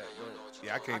can do that, but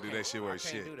Yeah, I can't do that shit where I it's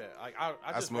can't shit. do that. Like I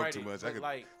I just smoke write too it, much. I but could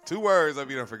like 2 words, I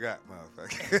be done forgot,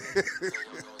 motherfucker.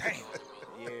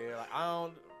 yeah, like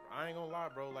I ain't gonna lie,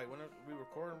 bro. Like when we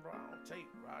recording, bro, I don't take,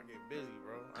 bro. I get busy,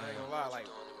 bro. I ain't gonna lie, like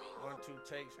 1, 2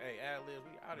 takes. Hey, ad libs,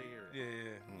 we out of here. Yeah.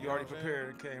 You You know already what I'm prepared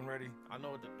and came ready. I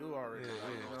know what to do already. Yeah,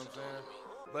 like, yeah. You know what I'm saying?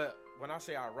 But when I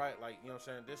say I write, like, you know what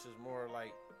I'm saying, this is more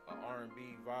like an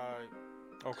R&B vibe.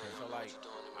 Okay. So like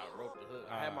I wrote the hook.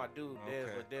 I had my dude Dez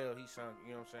okay. Liddell, he sung,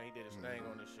 you know what I'm saying, he did his thing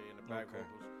on this shit in the back Okay.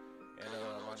 vocals. And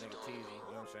my nigga Teezy,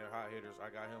 you know what I'm saying, Hot Hitters, I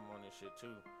got him on this shit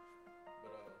too.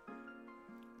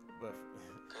 But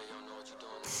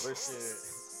shit.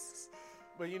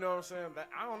 But you know what I'm saying?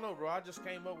 I don't know, bro. I just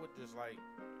came up with this, like,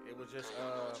 it was just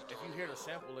if you hear the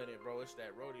sample in it, bro, it's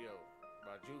that Rodeo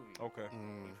by Juvie. Okay.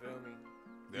 You feel me?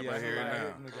 Yeah, I hear it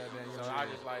now. So I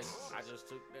just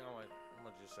took, I'm like, I'm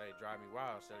gonna just say Drive Me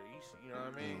Wild instead of Easy, you know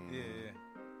what I mean? Yeah.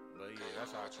 But yeah,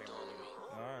 that's how I came up with it.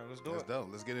 All right, let's do That's it. dope.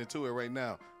 Let's get into it right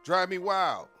now. Drive Me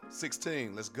Wild,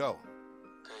 16. Let's go.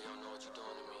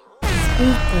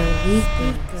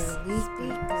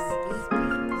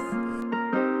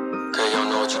 Girl, you don't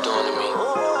know what you're doing to me.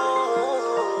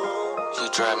 You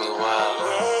drive me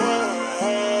wild.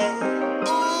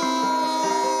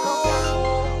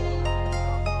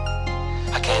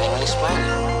 I can't even explain it.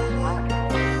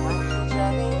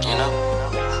 You know?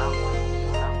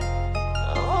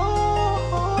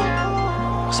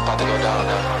 It's about to go down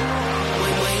now.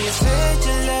 When you said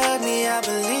you love me, I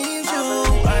believed you.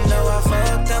 I know I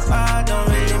fucked up, I don't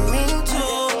really mean to.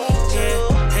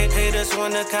 Yeah, haters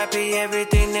wanna copy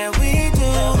everything that we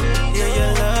do. Yeah,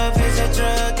 your love is a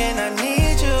drug and I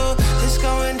need you. It's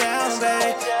going down,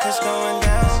 babe. It's going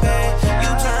down, babe.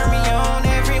 You turn me on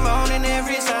every morning,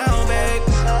 every sound, babe.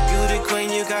 You the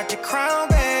queen, you got the crown,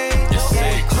 babe.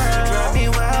 Yeah, you drive me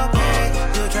wild, babe.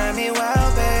 You drive me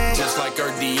wild, babe. Just like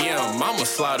her DM, I'ma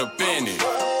slide up in it.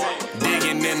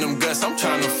 Digging in them guts, I'm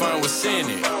trying to find what's in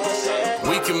it.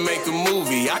 We can make a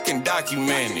movie, I can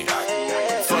document it.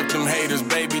 Fuck them haters,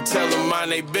 baby, tell them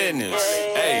mind they business.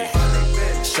 Hey,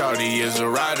 shawty is a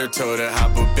rider, told her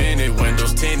hop up in it.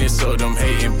 Windows tinted, so them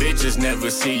hating bitches never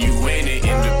see you in it.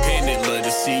 Independent, love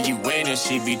to see you winning.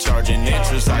 She be charging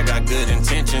interest, I got good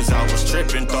intentions. I was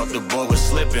tripping, thought the boy was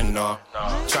slipping, nah.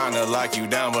 Tryna lock you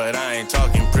down, but I ain't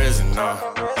talking prison, nah.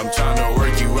 I'm tryna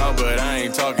work you out, but I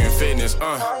ain't talking fitness,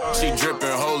 She dripping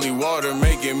holy water,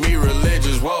 making me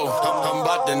religious, whoa. I'm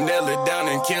about to nail it down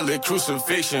and kill it,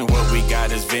 crucifixion. What we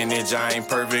got is vintage, I ain't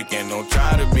perfect and don't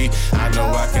try to be. I know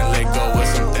I can let go of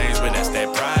some things, but that's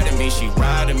that pride in me. She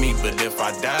riding me, but if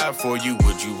I died for you,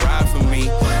 would you ride for me?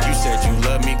 You said you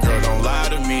love me, girl, don't lie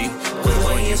to me.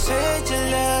 When you said you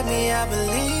love me, I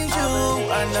believed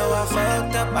you. I know I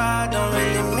fucked up, I don't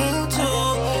really mean to.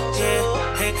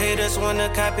 Yeah, haters wanna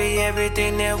copy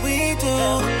everything that we do.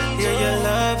 Yeah, your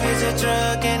love is a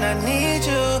drug and I need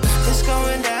you. It's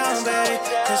going down, babe.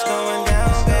 It's going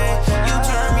down, babe. You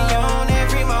turn me on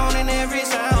every morning, every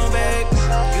sound, babe.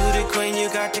 You the queen, you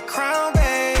got the crown,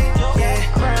 babe. Yeah,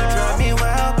 you drive me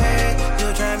wild, babe.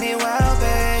 You drive me wild,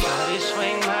 babe. Shawty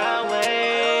swing my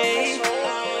way.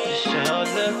 You sure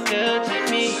look good to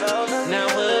me. Now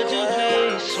would you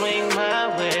please swing my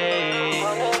way?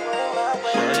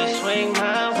 Shorty swing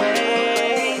my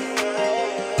way.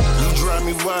 You drive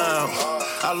me wild.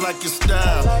 I like your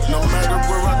style. No matter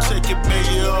where I take it,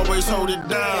 baby, you always hold it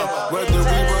down. Whether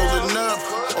we rolling up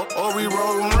or we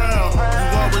rolling round.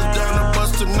 You always down to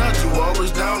bust a nut. You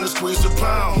always down to squeeze a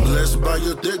pound. Blessed by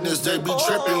your thickness, they be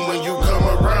tripping when you come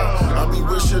around. I be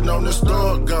wishing on the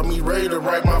store, got me ready to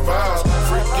write my vows.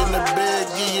 Freak in the bed,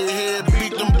 get your head,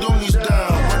 beat them doonies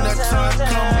down. When that time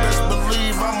come, best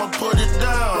believe I'ma put it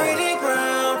down. Pretty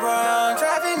brown,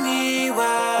 driving me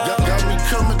wild. Got me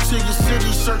coming to your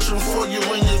city, searching for you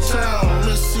in your town.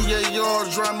 Miss CAR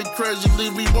drive me crazy,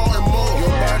 leave me wanting more. Your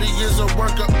body is a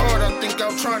work of art, I think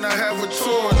I'm trying to have a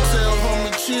tour. Tell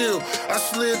homie chill, I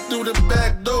slid through the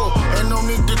back door. Ain't no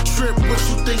need to trip, what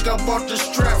you think I bought the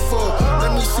strap for?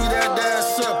 Let me see that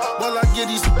ass up while I get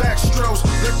these back strokes.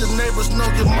 Let the neighbors know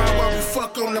your mind while we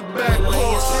fuck on the back When you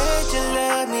porch. said you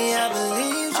love me, I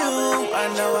believed you. I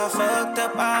know I fucked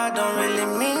up, I don't really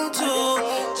mean to.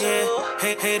 Yeah,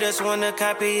 haters wanna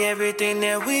copy everything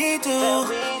that we do.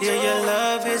 Yeah, your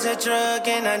love is a drug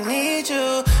and I need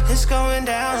you. It's going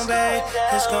down, babe.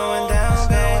 It's going down,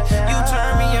 babe. You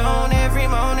turn me on every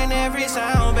morning, every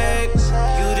sound, babe.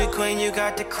 You the queen, you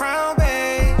got the crown, babe.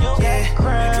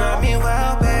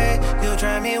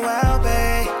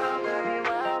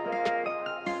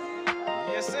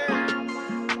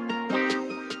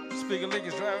 Speaker Leak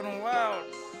is driving on wild.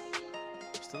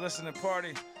 It's the listening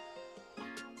party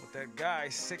with that guy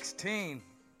 16.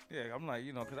 Yeah, I'm like,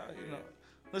 because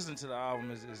listening to the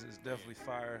album is definitely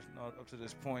fire up to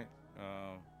this point.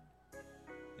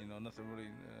 Nothing really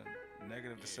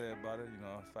negative to say about it.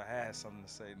 If I had something to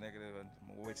say negative, I'm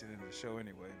gonna wait till the end of the show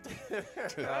anyway.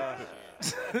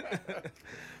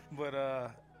 But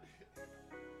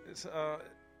it's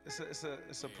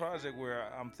a project where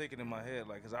I'm thinking in my head,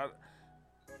 like, cause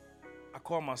I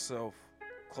call myself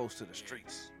close to the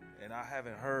streets, and I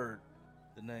haven't heard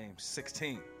the name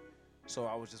 16. So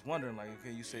I was just wondering, like,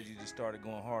 okay, you said you just started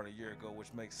going hard a year ago,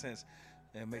 which makes sense,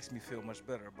 and it makes me feel much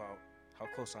better about how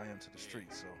close I am to the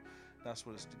streets. So that's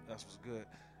what's good.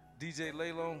 DJ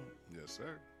Laylo. Yes,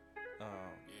 sir.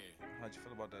 How'd you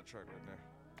feel about that track right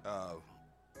there?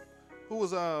 Who's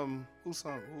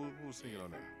singing on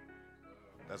there?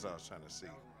 That's what I was trying to see.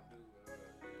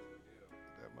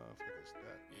 That motherfucker's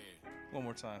that. One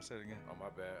more time, say it again. Oh, my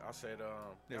bad. I said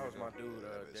that was my dude,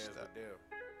 Dez Liddell.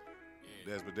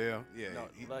 Dez Liddell? Yeah. No,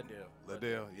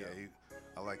 Liddell. Yeah.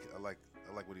 I like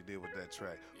what he did with that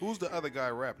track. Who's the other guy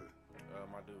rapping?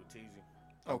 My dude, Teezy.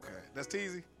 Okay. That's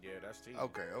Teezy? Yeah, that's Teezy.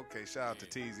 Okay. Shout out to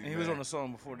Teezy. And he was on the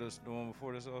song before this, the one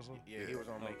before this also? Yeah, he was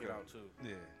on Make It Out too.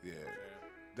 Yeah.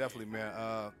 Definitely, man.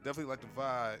 Definitely like the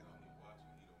vibe.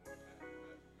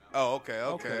 Oh, okay.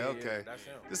 Yeah, that's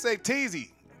him. This ain't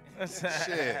Teezy.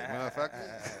 Shit,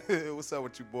 motherfucker. What's up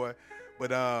with you, boy? But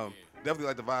definitely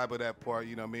like the vibe of that part,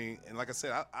 you know what I mean? And like I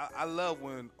said, I love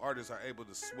when artists are able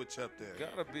to switch up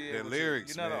Gotta be their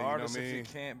lyrics, You're not man, an artist you know what I mean? if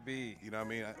you can't be. You know what I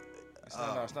mean?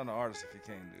 It's not an artist if you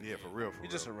can't do. Yeah, for real.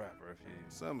 You're just a rapper if you.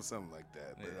 Something like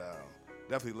that. But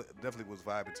definitely was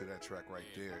vibing to that track right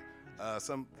there.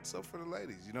 Some for the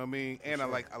ladies, you know what I mean? And I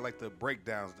like the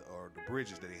breakdowns or the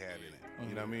bridges that he had in it.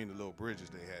 You know what I mean? The little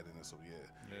bridges they had in it. So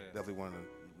definitely one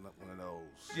of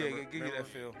those. Yeah, give you that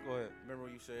feel. Go ahead. Remember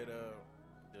when you said the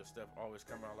stuff always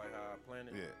come out like how I planned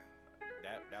it? Yeah.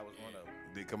 That was one of them.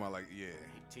 They come out like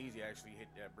Teezy actually hit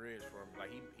that bridge for him.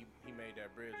 Like he made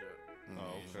that bridge up.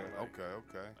 Oh, okay. So, like,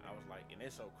 okay. I was like, and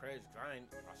it's so crazy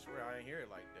because I swear I ain't hear it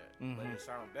like that, but it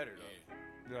sound better though.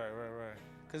 Right.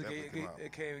 Because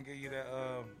it came and gave you that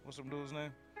what's some dude's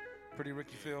name? Pretty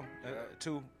Ricky Phil.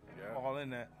 Too. Yeah. All in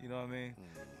that. You know what I mean?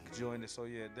 Joined it. So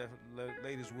yeah, definitely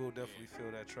ladies will definitely feel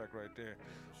that track right there.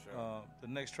 Sure. The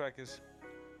next track is.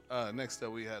 Next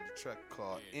up, we had the track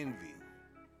called Envy.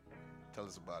 Tell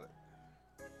us about it.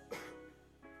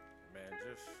 Man,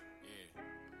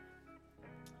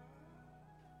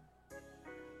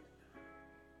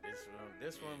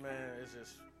 this one, man, is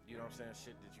just, you know what I'm saying,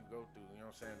 shit that you go through, you know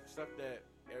what I'm saying, stuff that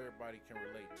everybody can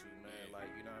relate to, man,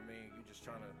 like, you know what I mean, you just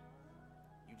trying to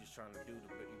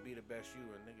be the best you,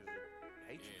 and niggas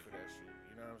hate you for that shit,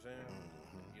 you know what I'm saying,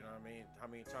 you know what I mean, how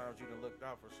many times you done looked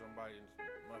out for somebody and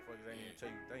motherfuckers ain't even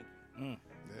tell you thank you,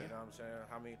 you know what I'm saying,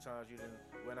 how many times you done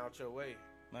went out your way,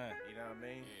 man, you know what I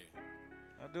mean.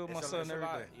 I do it with my son every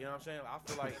day. You know what I'm saying?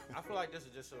 I feel like this is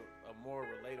just a more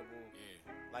relatable,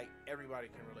 like everybody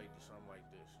can relate to something like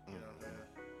this. You know what I'm saying?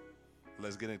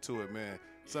 Let's get into it, man.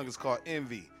 The song is called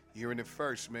Envy. You're hearing it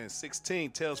first, man. 16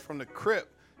 Tales from the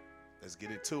Crypt. Let's get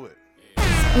into it.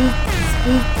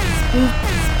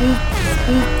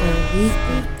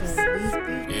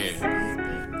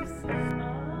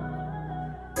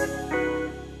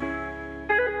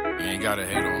 You ain't gotta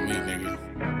hate on me, nigga.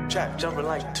 Trap jumping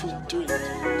like 2, 3.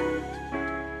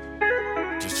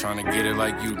 Just trying to get it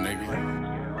like you, nigga.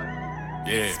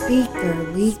 Yeah.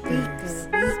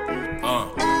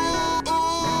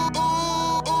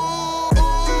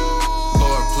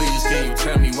 Lord, please, can you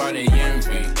tell me why they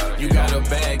envy? You got a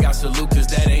bag, I salute, cause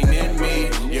that ain't in me.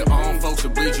 Your own folks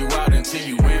will bleed you out until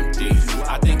you empty.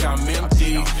 I think I'm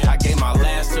empty. I gave my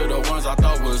last to the ones I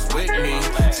thought was with me.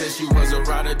 Said she was a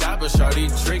ride or die, but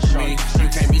shawty tricked me. You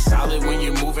can't be solid when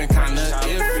you're moving kinda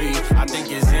iffy. I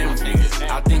think it's envy.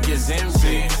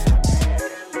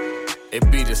 It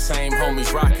be the same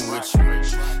homies rocking with you.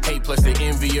 Hate plus the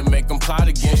envy and make them plot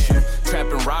against you.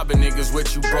 Trapping, robbing niggas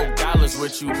with you, broke dollars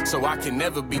with you. So I can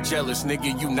never be jealous,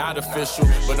 nigga, you not official.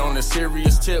 But on a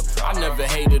serious tip, I never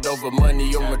hated over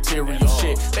money or material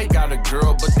shit. They got a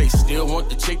girl, but they still want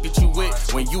the chick that you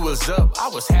with. When you was up, I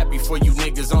was happy for you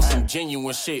niggas on some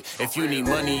genuine shit. If you need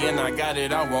money and I got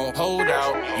it, I won't hold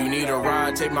out. You need a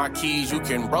ride, take my keys, you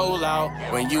can roll out.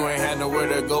 When you ain't had nowhere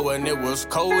to go and it was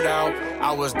cold out,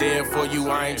 I was there for you,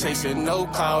 I ain't chasing no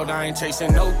cloud,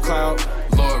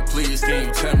 Lord, please, can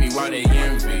you tell me why they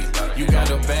envy? You got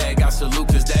a bag, I salute,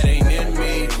 cause that ain't in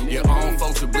me. Your own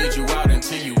folks will bleed you out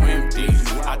until you empty.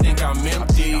 I think I'm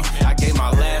empty. I gave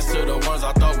my last to the ones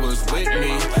I thought was with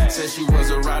me. Said she was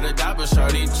a ride or die, but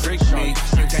shawty tricked me.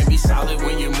 You can't be solid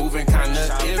when you're moving kinda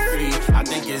iffy. I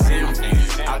think it's envy.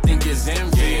 I think it's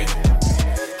envy.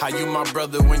 How you my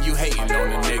brother when you hating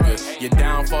on a nigga? You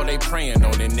down for they praying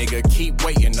on a nigga. Keep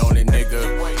waiting on a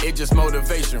nigga. It just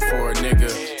motivation for a nigga.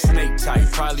 Snake type,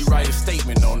 probably write a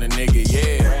statement on a nigga,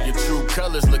 yeah. Your true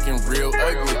colors looking real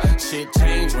ugly. Shit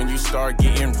changed when you start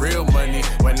getting real money.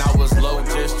 When I was low,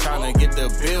 just trying to get the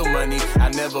bill money. I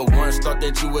never once thought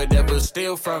that you would ever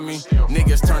steal from me.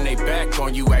 Niggas turn they back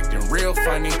on you, acting real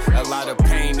funny. A lot of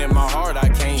pain in my heart, I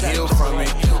can't heal from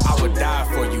it. I would die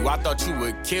for you, I thought you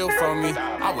would kill for me.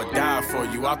 I would die for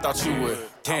you, I thought you would.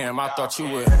 Damn, I thought you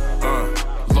would.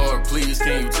 Lord, please,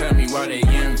 can you tell me why they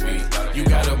envy? You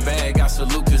got a bag, I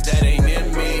salute, cause that ain't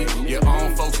in me. Your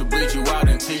own folks will bleed you out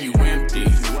until you empty.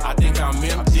 I think I'm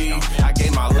empty. I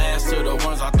gave my last to the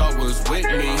ones I thought was with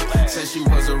me. Said she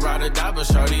was a ride or die, but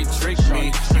shawty tricked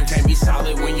me. You can't be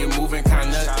solid when you're moving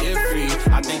kinda iffy.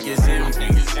 I think it's envy.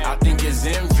 I think it's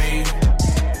envy.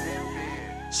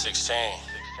 16.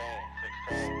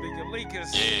 Bigger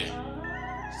Leakers. Yeah.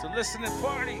 It's a listening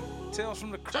party. Tales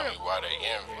from the crib. Tell me why they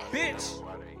envy. Bitch.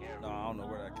 No, I don't know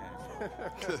where that came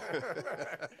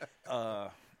from.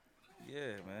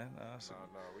 Yeah, man. No,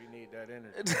 we need that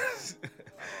energy.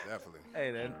 Definitely.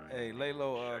 Hey,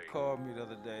 Laylo called me the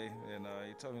other day, and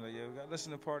he told me, like, yeah, we got a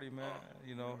listening party, man.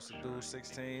 You know, it's a dude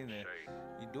 16, and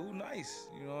he do nice.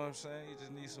 You know what I'm saying? He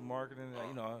just needs some marketing.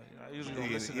 You know, I usually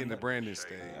don't listen in the branding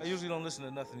stage. I usually don't listen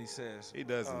to nothing he says. He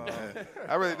doesn't.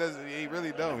 I really doesn't. He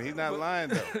really don't. He's not lying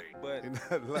though. But He's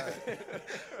not lying.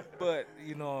 but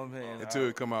you know what I'm saying. Until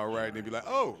it come out right, and they be like,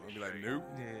 "Oh," and be like, "Nope."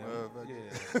 Yeah.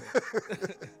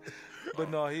 But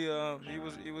no, he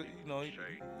was, you know,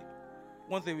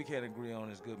 one thing we can't agree on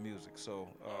is good music. So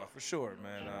for sure,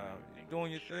 man, you're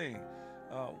doing your thing.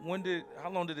 How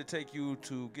long did it take you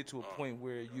to get to a point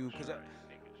where because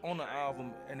on the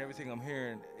album and everything I'm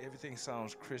hearing, everything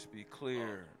sounds crispy,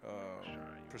 clear,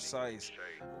 precise.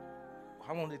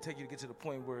 How long did it take you to get to the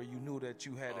point where you knew that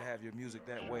you had to have your music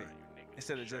that way,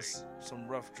 instead of just some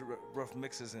rough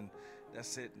mixes and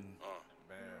that's it? And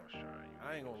man,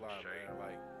 I ain't gonna lie, man.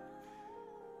 Like,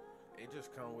 it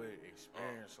just come with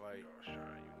experience. Like,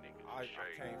 I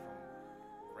came from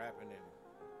rapping in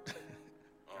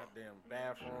goddamn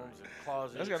bathrooms and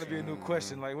closets. That's got to be a new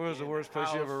question. Like, where's the worst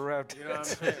place you ever rapped? You know what I'm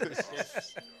saying?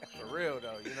 It's for real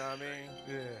though. You know what I mean?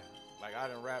 Yeah. Like, I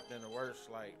done rapped in the worst.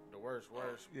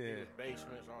 Yeah.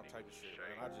 Basements, all type of shit,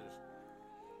 man.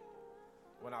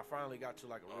 When I finally got to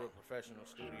like a real professional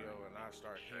studio and I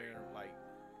started hearing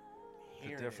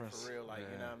the difference. It for real, like,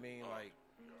 you know what I mean? Like,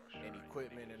 and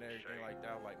equipment and everything like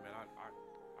that. Like, man, I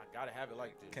gotta have it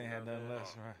like this. Can't have nothing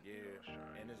less, right? Yeah,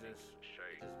 and it's just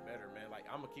better, man. Like,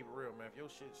 I'm gonna keep it real, man. If your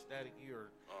shit's staticky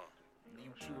or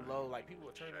you too low, like, people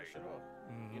will turn that shit off.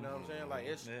 You know what I'm saying?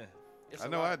 Like, it's I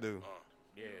know I do.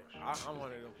 Yeah, I'm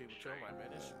one of them people too. I'm like,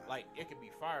 man, it's like, it could be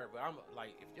fire, but I'm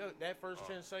like, if that first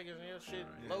 10 seconds and your shit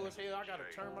low as hell, I gotta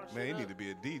turn my shit Man, you up. need to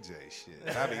be a DJ. Shit,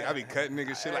 I be cutting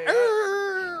niggas shit like.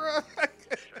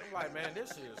 I'm like, man,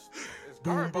 this is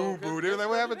Boom, boom, boom. They're like,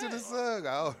 what happened to the song?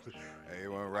 Oh, hey,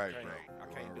 it wasn't right, bro. I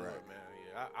can't do it, man.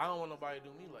 Yeah, I don't want nobody to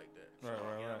do me like that. So,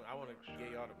 Right. I want to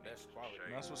give y'all the best quality.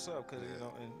 And that's what's up, because you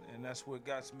know, and that's what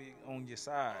got me on your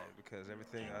side, because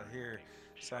everything I hear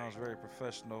sounds very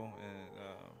professional and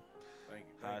Thank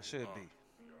you. how it should be.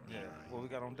 Yeah. What we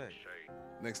got on deck?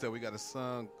 Next up, we got a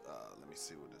song. Let me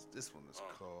see what this one is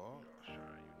called.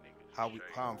 How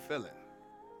I'm feeling.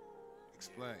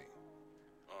 Explain.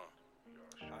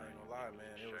 I ain't gonna lie,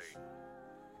 man.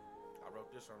 I wrote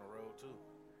this on the road too.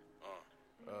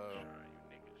 I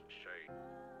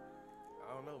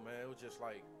don't know, man. It was just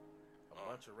like a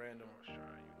bunch of random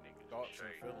thoughts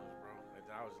and feelings, bro. And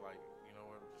I was like, you know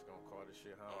what? I'm just gonna call this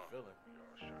shit how I'm feeling.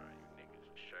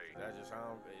 That's just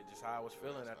how I was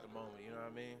feeling at the moment. You know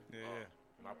what I mean? Yeah.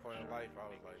 My point in life, I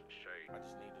was like, I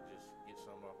just need to just get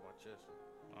something off my chest.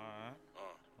 All right.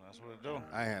 That's what it do.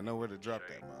 I ain't had nowhere to drop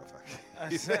that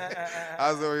motherfucker.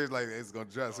 I was over here like, it's gonna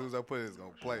drop. As soon as I put it, it's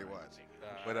gonna play. Watch.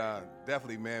 But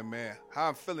definitely, man. How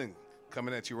I'm feeling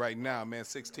coming at you right now, man.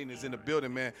 16 is in the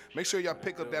building, man. Make sure y'all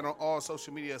pick up that on all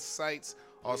social media sites,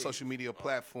 all social media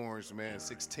platforms, man.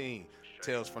 16.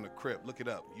 Tales from the Crypt. Look it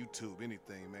up. YouTube,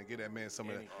 anything, man. Give that man some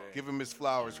of that. Give him his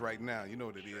flowers right now. You know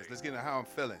what it is. Let's get into how I'm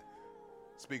feeling.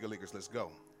 Speaker Leakers, let's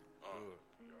go.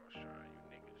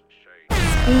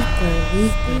 You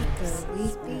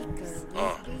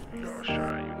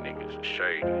niggas are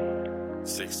shady.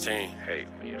 16. Hate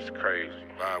me, it's crazy.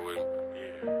 Ride with me.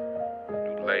 Yeah.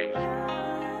 You lazy.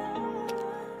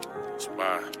 It's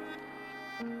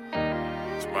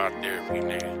my therapy,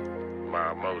 nigga.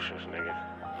 My emotions, nigga.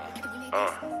 I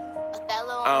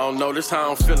don't know, this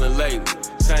how I'm feeling lately.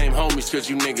 Same homies, cause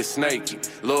you niggas snaky.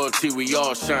 Loyalty, we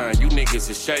all shine, you niggas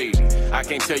is shady. I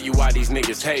can't tell you why these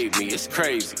niggas hate me, it's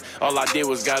crazy. All I did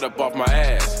was got up off my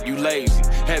ass, you lazy.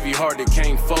 Heavy hearted,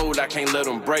 can't fold, I can't let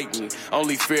them break me.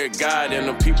 Only fear God and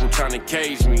them people trying to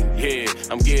cage me. Yeah,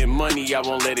 I'm getting money, I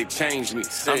won't let it change me.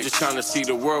 I'm just trying to see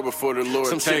the world before the Lord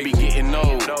take me. Some shit be getting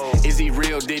old. Is he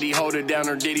real? Did he hold it down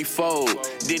or did he fold?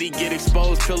 Did he get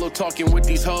exposed, pillow talking with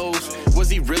these hoes? Was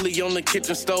he really on the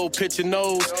kitchen stove pitching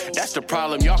nose? That's the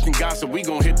problem, y'all can gossip, we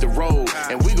gon' hit the road.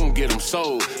 And we gon' get them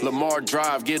sold. Lamar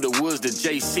Drive, get the woods to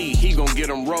JC, he gon' get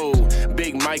them rolled.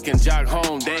 Big Mike and Jock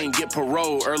home, they ain't get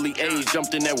parole. Early age,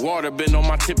 jumped in that water, been on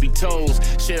my tippy toes.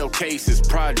 Shell cases,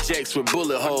 projects with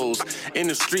bullet holes. In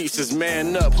the streets is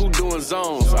man up, who doing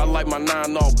zones? I like my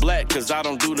 9 all black, cause I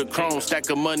don't do the chrome. Stack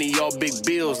of money, all big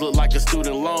bills, look like a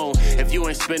student loan. If you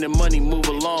ain't spending money, move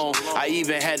along. I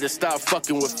even had to stop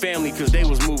fucking with family, cause they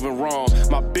was moving wrong.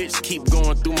 My bitch keep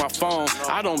going through my phone.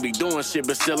 I don't be doing shit,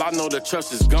 but still I know the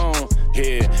trust is gone.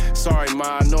 Yeah, sorry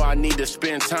ma, I know I need to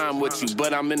spend time with you,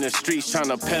 but I'm in the streets trying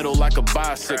to pedal like a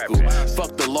bicycle.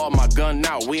 Fuck the law, my gun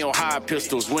out, we on high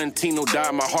pistols. When Tino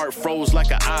died, my heart froze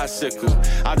like an icicle.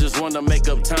 I just wanna make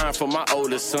up time for my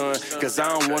oldest son, cause I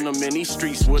don't want him in these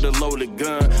streets with a loaded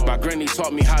gun. My granny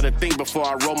taught me how to think before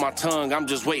I roll my tongue. I'm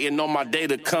just waiting on my day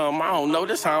to come. I don't know,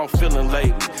 this how I'm feeling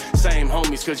lately. Same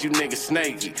homies, cause you niggas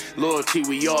snaky. Loyalty,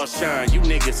 we all shine, you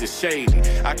niggas is shady.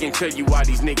 I can tell you why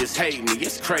these niggas hate me,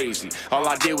 it's crazy. All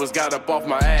I did was got up off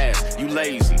my ass, you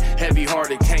lazy. Heavy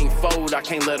hearted, can't fold, I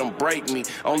can't let them break me.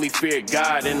 Only fear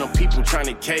God and them people trying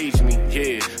to cage me.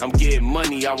 Yeah, I'm getting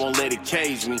money, I won't let it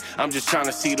cage me. I'm just trying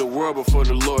to see the world before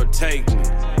the Lord take me.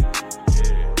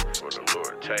 Yeah, before the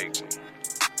Lord take me.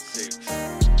 Trying to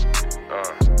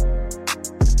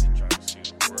see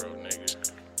the world, nigga.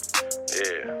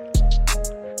 Yeah.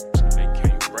 They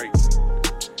can't break me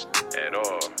at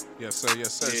all. Yes, sir.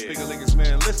 Yes, sir. Yeah. Speaker Lickers,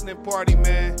 man. Listening party,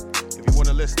 man. If you want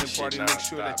a listening party, make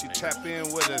sure that you tap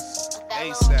in with us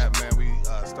ASAP, man. We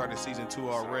started season 2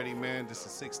 already, man. This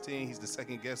is 16. He's the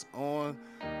second guest on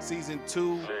season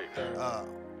 2.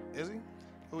 Is he?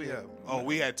 Who we have? Oh,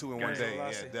 we had 2 in one day.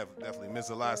 Yeah, definitely. Ms.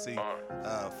 Alasi,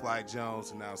 Fly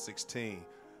Jones, and now 16.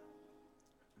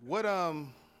 What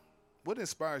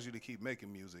inspires you to keep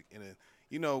making music? And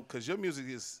you know, because your music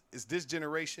is this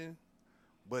generation,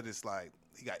 but it's like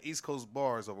you got East Coast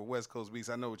bars over West Coast beats.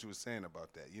 I know what you were saying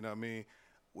about that. You know what I mean?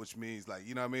 Which means like,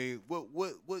 you know what I mean?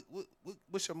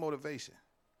 What's your motivation?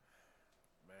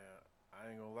 Man, I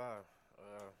ain't gonna lie.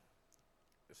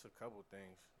 It's a couple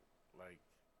things. Like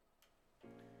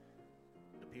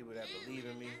the people that believe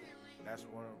in me, that's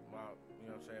one of my, you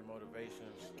know what I'm saying,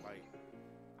 motivations. Like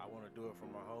I want to do it for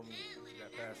my homie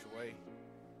that passed away.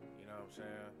 You know what I'm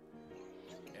saying?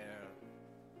 And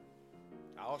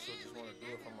I also just want to do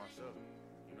it for myself.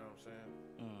 You know what I'm saying?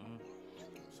 Mm-hmm.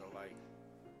 So like,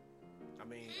 I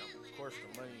mean, of course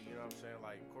the money, you know what I'm saying?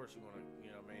 Like, of course you want to,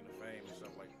 you know what I mean, the fame and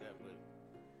stuff like that. But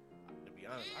to be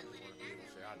honest, I just want to be able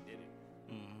to say I did it.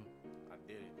 Mm-hmm. I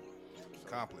did it. So,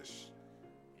 accomplish.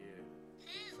 Yeah.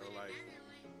 So like,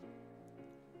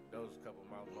 those are a couple of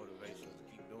my motivations to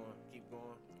keep going.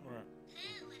 Right.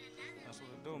 That's what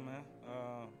it do, man.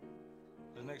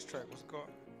 The next track, what's it called?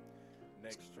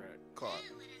 Next track called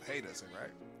Hate Us,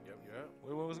 right? Yep.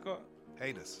 Wait, what was it called?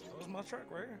 Hate Us. That was my track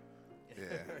right Yeah.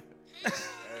 here. Hey,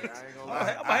 I ain't gonna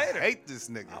lie. I'm a hater. I hate this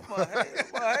nigga. I'm a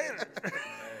hater.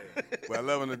 Well, I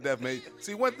love him to death, man.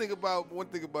 See, one thing about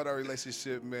our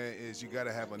relationship, man, is you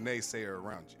gotta have a naysayer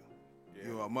around you. Yeah.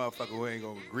 You know, a motherfucker who ain't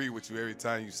gonna agree with you every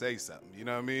time you say something. You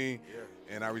know what I mean? Yeah.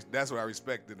 And that's what I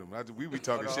respected him. We be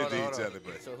talking shit to each other,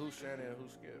 but. So who's Shannon and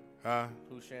who's Skip? Huh?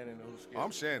 Who's Shannon and who's Skip?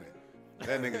 I'm Shannon.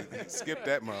 That nigga skip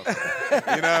that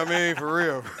motherfucker. You know what I mean? For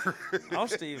real. I'm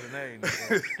Stephen A.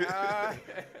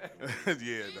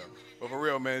 Yeah, no. But for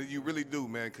real, man, you really do,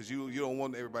 man, because you don't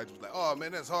want everybody to be like, oh,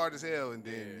 man, that's hard as hell. And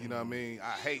then, you know what I mean?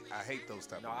 I hate those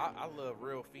type of things. I love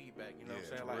real feedback. You know what I'm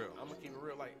saying? Like, real. I'm going to keep it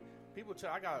real. Like, people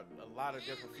I got a lot of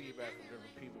different feedback from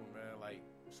different people, man. Like,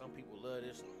 some people love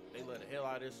this. They love the hell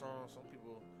out of this song. Some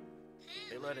people,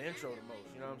 they love the intro the most.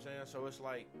 You know what I'm saying? So it's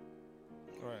like,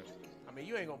 right. I mean,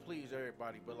 you ain't gonna please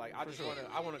everybody, but like I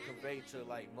want to convey to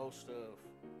like most of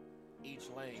each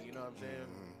lane. You know what I'm saying?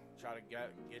 Mm-hmm. Try to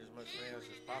get as much fans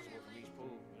as possible from each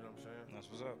pool. You know what I'm saying? That's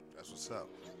what's up. That's what's up.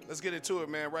 Let's get into it,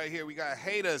 man. Right here, we got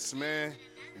Hate Us, man.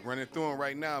 We're running through them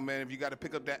right now, man. If you got to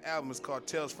pick up that album, it's called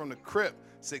Tales from the Crypt.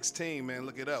 16, man.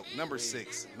 Look it up. Number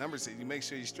 6. Number 6. You make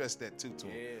sure you stress that too to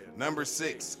him. Yeah, number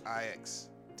 6, IX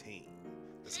Team.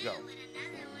 Let's go.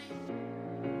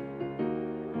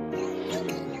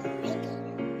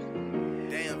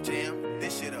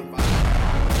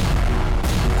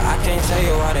 I can't tell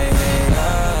you why they hate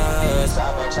us.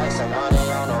 chasing money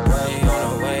on the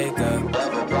wake up.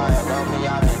 Double blind on me,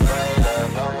 I be prayed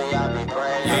up. On me, I be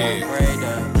prayed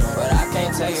up. But I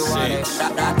can't tell you why they,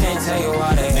 I can't tell you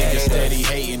why they hate us. Niggas steady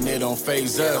hating, it don't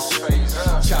phase us.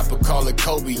 Chopper call it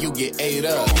Kobe, you get ate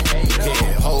up. Yeah,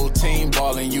 whole team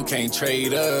ballin', you can't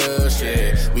trade us.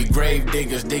 Yeah, we grave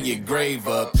diggers, dig your grave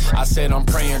up. I said I'm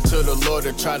praying to the Lord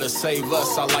to try to save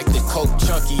us. I like the coke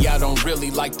chunky, I don't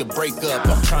really like to break up.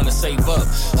 I'm trying to save up,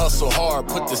 hustle hard,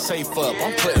 put the safe up.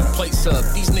 I'm putting plates up.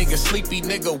 These niggas sleepy,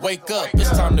 nigga, wake up. It's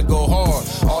time to go hard.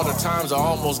 All the times I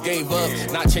almost gave up,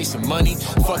 not chasing money,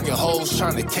 fucking hoes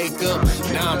trying to cake up.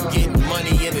 Now I'm getting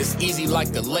money and it's easy like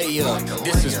a layup.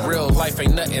 This is real life,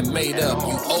 ain't nothing made up.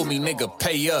 You owe me, nigga,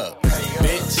 pay up,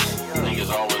 bitch.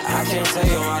 I can't tell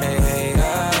you why they hate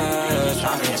us.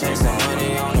 I've been chasing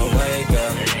money on the wake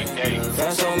up.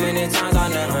 Felt so many times I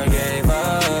never gave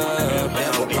up.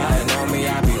 Devil plotting on me,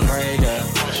 I be prayed up.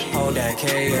 Hold that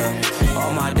K up.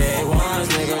 All my day ones,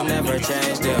 niggas never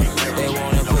changed up. They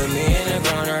wanna put me in the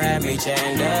ground or have me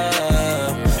chained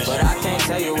up. But I can't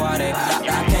tell you why they,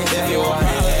 I can't tell you why they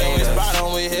hate us.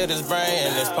 We hit his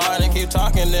brain, this party keep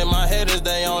talking, then my hitters,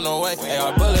 they on the way. Hey,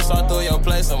 our bullets all through your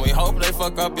place, and we hope they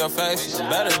fuck up your face. You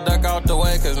better duck out the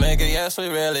way, cause nigga, yes, we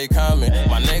really coming.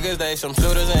 My niggas, they some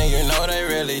shooters, and you know they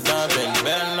really dumping.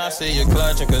 Better not see you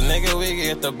clutching, cause nigga, we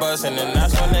get the bustin', and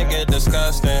that's when they get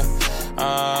disgusting.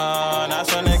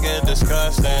 That's when they get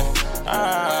disgusting.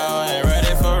 Ain't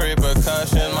ready for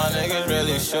repercussions. My niggas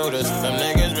really shooters. Them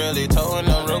niggas really towing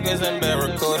them Rugas and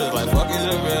Barracudas. Like, fuck is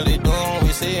you really doing?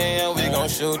 We see you, yeah, we gon'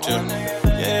 shoot you.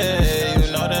 Yeah,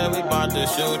 you know that we bout to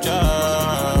shoot ya.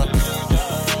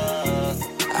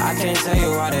 I can't tell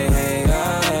you why they hate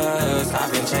us.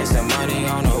 I've been chasing money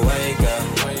on the wake up.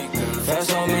 Felt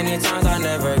so many times I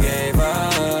never gave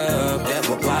up.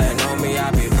 Devil plotting on me, I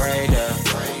be prayed up.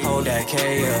 Hold that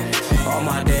K up. All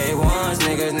my day ones,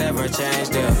 niggas never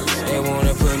changed up. They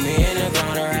wanna put me in the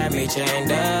ground or have me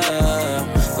chained up.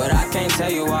 But I can't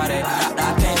tell you why they,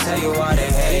 I can't tell you why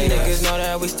they hate us. Niggas know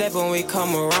that we step when we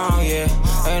come around, yeah.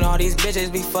 And all these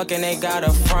bitches be fucking, they got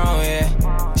a frown,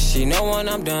 yeah. She know when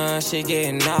I'm done, she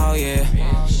getting out, yeah.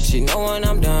 She know when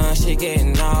I'm done, she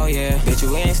getting out, yeah. Bitch,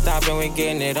 we ain't stopping, we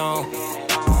getting it on.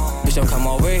 Bitch, don't come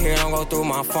over here, don't go through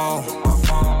my phone.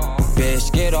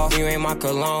 Bitch, get off, you ain't my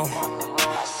cologne.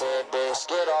 I said, bitch,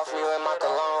 get off, you ain't my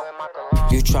cologne.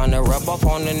 You tryna rub off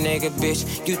on the nigga,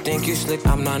 bitch. You think you slick,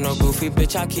 I'm not no goofy,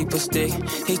 bitch, I keep a stick.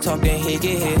 He talk, then he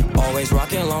get hit. Always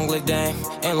rockin' long live dang,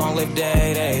 and long live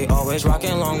day, day. Always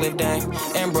rockin' long live dang,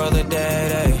 and brother day,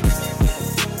 day.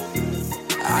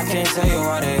 I can't tell you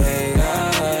why they hate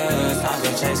us. I've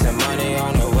been chasing money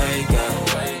on the wake up.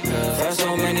 Felt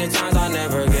so many times I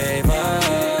never gave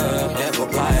up. Devil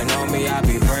plotting on me, I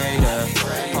be prayed up.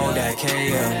 Hold that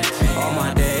K up. All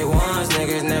my day ones,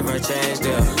 niggas never changed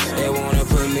up. They wanna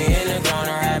put me in the ground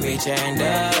or have me chained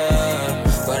up.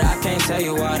 But I can't tell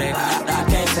you why they, I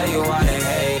can't tell you why they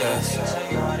hate us.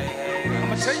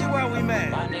 I'ma tell you why we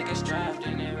mad. My niggas trapped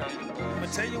in it. I'ma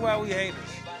tell you why we hate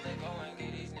us.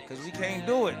 Cause we can't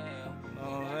do it. You know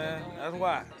what I'm saying? That's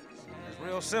why. It's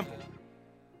real simple.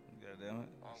 God damn it.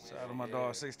 Shout out to my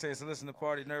dog 16. So listen to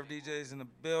Party. Nerve DJs in the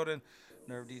building.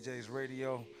 Nerve DJs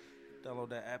Radio. Download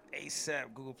that app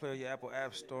ASAP. Google Play or your Apple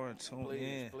App Store and tune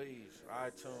in. Please.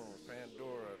 iTunes,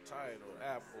 Pandora, Tidal,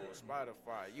 Apple,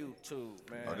 Spotify, YouTube,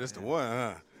 man. Oh, this the one,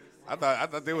 huh? I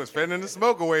thought they was fanning the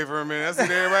smoke away from me. I see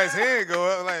everybody's hand go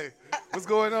up. Like, what's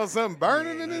going on? Something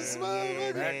burning in this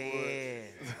motherfucker?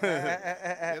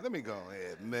 Yeah, let me go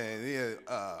ahead, man.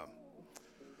 Yeah.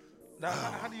 Now,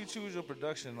 how do you choose your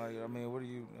production? Like, I mean, what do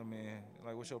you? I mean,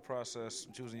 like, what's your process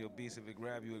choosing your beats? If it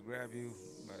grab you, it grab you.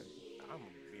 Like, I'm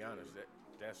gonna be honest.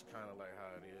 That's kind of like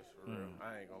how it is for real.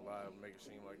 I ain't gonna lie, make it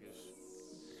seem like it's.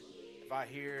 If I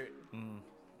hear it.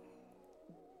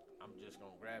 I'm just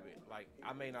gonna grab it. Like,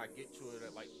 I may not get to it.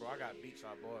 Like, bro, I got beats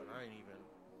I bought and I ain't even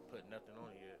put nothing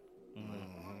on it yet.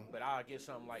 But I'll get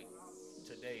something like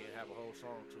today and have a whole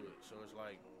song to it. So it's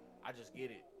like, I just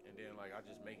get it and then like I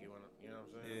just make it when, you know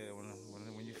what I'm saying?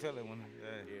 Yeah, when you feel it,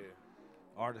 yeah.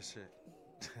 Artist shit.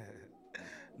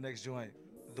 Next joint,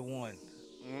 The One.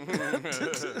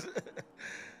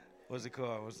 What's it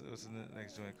called? What's the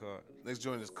next joint called? Next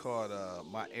joint is called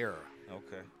My Era.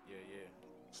 Okay. Yeah.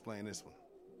 Explain this one.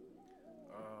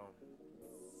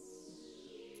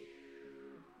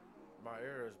 My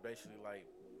era is basically like,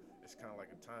 it's kind of like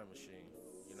a time machine,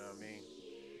 you know what I mean?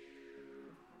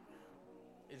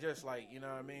 It's just like, you know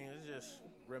what I mean? It's just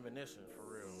reminiscing for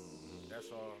real.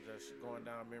 That's all, just going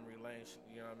down memory lane,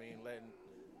 you know what I mean? Letting.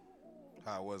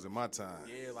 How it was in my time.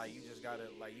 Yeah, like you just gotta,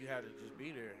 like you had to just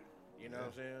be there, you know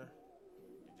what I'm saying?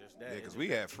 Just that. Yeah, because we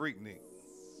had Freak Nick.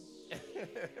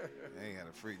 I ain't had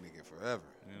a freak nigga forever.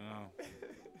 You know.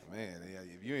 Man, yeah,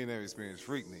 if you ain't never experienced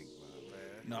freak nigga,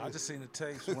 no, I just seen the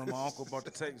tapes when my uncle brought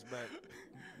the tapes back.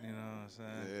 You know what I'm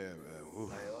saying? Yeah, man. Oof.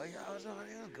 Like, oh, y'all was on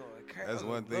here going crazy. That's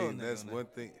one thing. That's one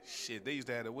thing. Shit, they used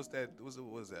to have that. What's that? What's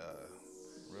it?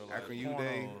 Akron U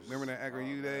Day. Remember that Akron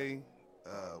U Day?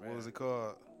 What was it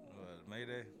called?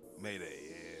 Mayday. Mayday.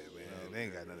 Yeah, man. They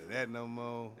ain't got none of that no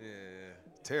more. Yeah.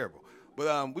 Terrible.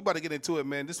 But we about to get into it,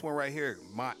 man. This one right here,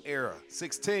 My Era,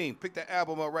 16. Pick that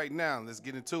album up right now. Let's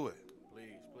get into it.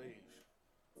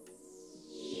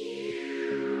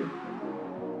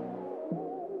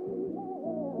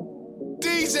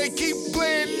 DJ, keep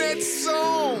playing that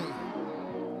song.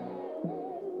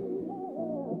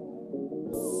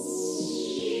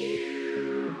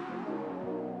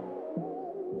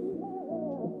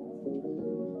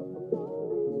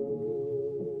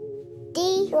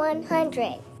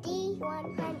 D100.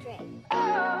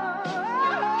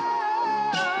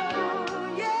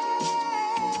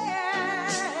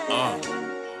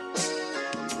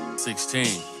 16.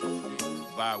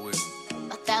 Vibe with me.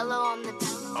 Othello on the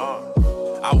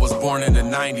I was born in the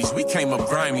 90s, we came up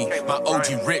grimy. My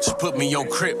OG Rich put me on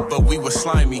Crip, but we was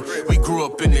slimy. We grew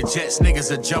up in the Jets, niggas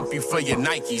will jump you for your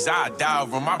Nikes. I die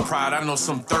over my pride, I know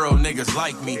some thorough niggas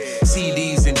like me.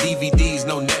 CDs and DVDs,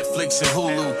 no Netflix and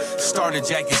Hulu. Starter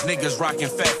jackets, niggas rocking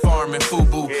Fat Farm and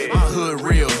FUBU. My hood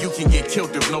real, you can get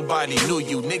killed if nobody knew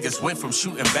you. Niggas went from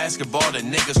shooting basketball to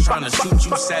niggas trying to shoot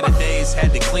you. Saturdays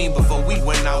had to clean before we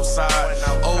went outside.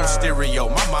 Old stereo,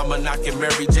 my mama knocking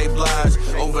Mary J. Blige.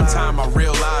 Over time I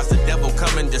realized the devil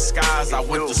come in disguise. I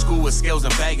went to school with scales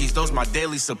and baggies, those my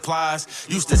daily supplies.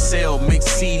 Used to sell mixed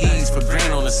CDs for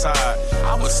green on the side.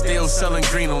 I was still selling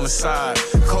green on the side.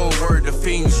 Cold word the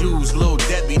fiends use, Lil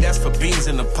Debbie, that's for beans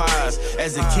in the pies.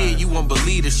 As a kid, you won't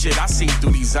believe the shit I seen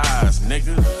through these eyes,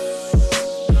 nigga.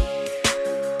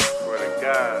 Swear to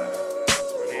God.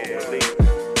 Yeah, believe it.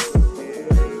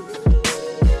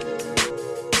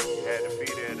 You had to be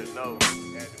there to know.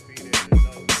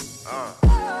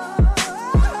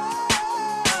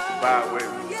 Vibe with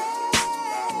me.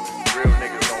 Real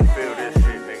niggas gon' feel this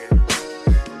shit, nigga.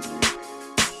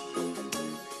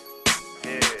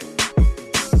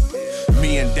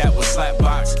 Me and that was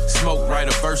slapbox, smoke right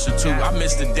a verse or two. I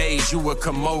miss the days you would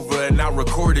come over and I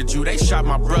recorded you. They shot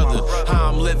my brother, how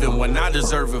I'm living when I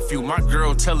deserve a few. My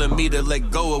girl telling me to let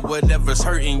go of whatever's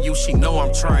hurting you. She know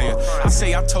I'm trying. I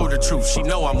say I told the truth, she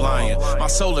know I'm lying. My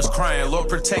soul is crying, Lord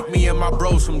protect me and my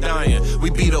bros from dying. We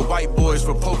beat up white boys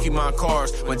for Pokemon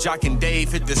cards. When Jock and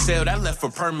Dave hit the cell, that left a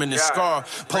permanent scar.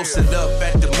 Posted up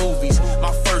at the movies,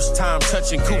 my first time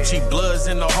touching coochie. Bloods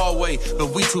in the hallway, but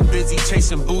we too busy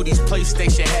chasing booties.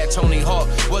 PlayStation had Tony Hawk,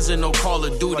 wasn't no Call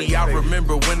of Duty. I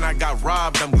remember when I got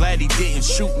robbed, I'm glad he didn't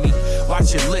shoot me.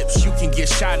 Watch your lips, you can get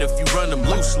shot if you run them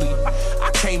loosely.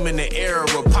 I came in the era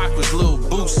where Pac was Lil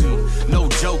Boosie. No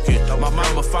joking, my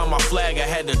mama found my flag, I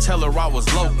had to tell her I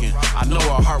was Logan. I know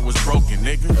her heart was broken,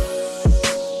 nigga.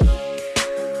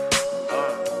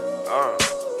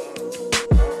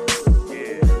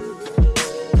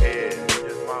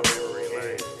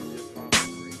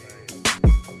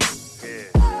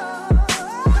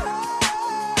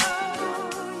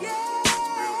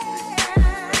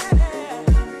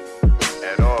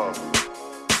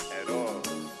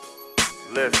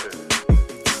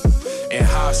 In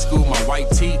high school, my white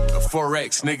tee, a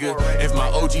 4X, nigga. If my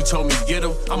OG told me get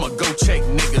him, I'ma go check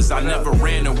niggas. I never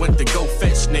ran and went to go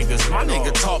fetch niggas. My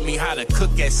nigga taught me how to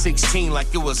cook at 16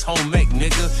 like it was home ec,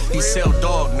 nigga. He sell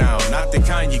dog now, not the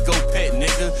kind you go pet,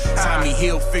 nigga. Tommy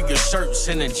Hilfiger shirts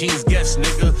and a jeans guess,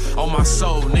 nigga. On my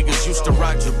soul, niggas used to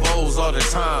rock Jabos all the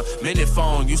time. Minute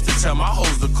phone used to tell my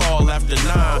hoes to call after 9.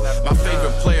 My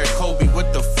favorite player, Kobe,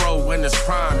 with the fro in his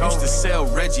prime. Used to sell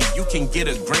Reggie, you can get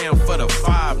a gram for the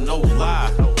 5, no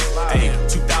lie. Hey,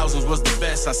 2000s was the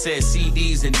best. I said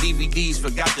CDs and DVDs,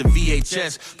 forgot the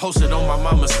VHS. Posted on my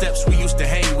mama's steps, we used to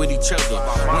hang with each other.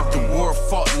 Went to war,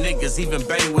 fought niggas, even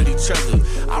bang with each other.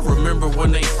 I remember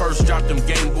when they first dropped them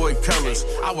Game Boy Colors.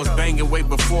 I was banging way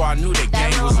before I knew that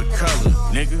gang was a color,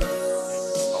 nigga.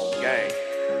 Oh, gang.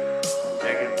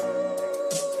 Nigga.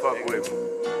 Fuck with me.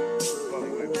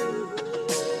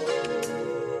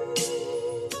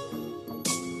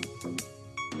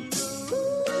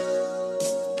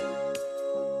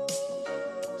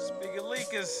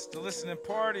 The listening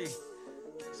party,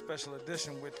 special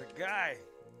edition with the guy.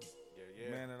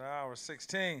 Man of the hour,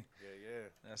 16.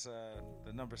 That's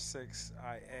the number 6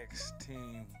 IX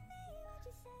team.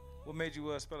 What made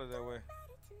you spell it that way?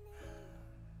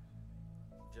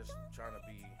 Just trying to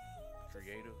be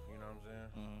creative, you know what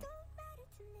I'm saying?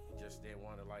 Just didn't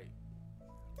want to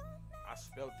I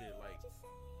spelled it like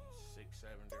 6,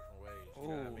 7 different ways. Oh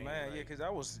know what I mean? man, Like, yeah, cause I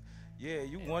was,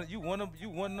 you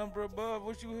one number above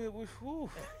what you hit with. Whew.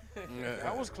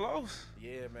 I was close.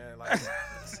 Yeah, man. Like,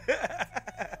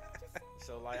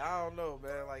 so like I don't know,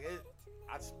 man. Like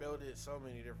I spelled it so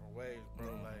many different ways, bro.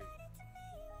 Like,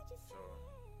 so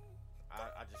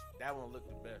I just that one looked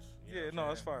the best. You know what I'm No,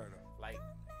 saying? it's fire though. Like,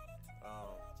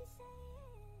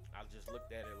 I just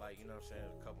looked at it like, you know what I'm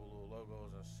saying, a couple little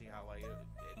logos and see how like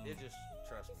it just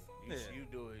trust me. You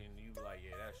do it and you like,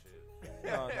 yeah, that shit.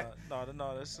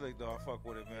 No, that's slick though. I fuck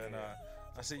with it, man.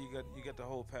 I see you got the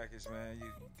whole package, man.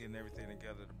 You getting everything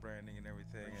together, the branding and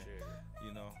everything. Appreciate and,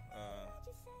 you know,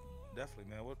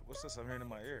 definitely, man. What's this I'm hearing in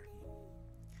my ear?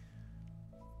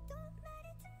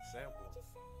 Samples.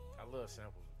 I love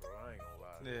samples, bro. I ain't gonna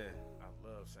lie. Yeah. I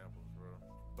love samples, bro.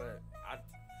 But I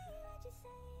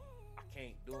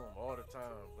can't do them all the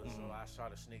time. But so I try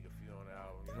to sneak a few on the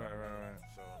album. You know what I mean? Right.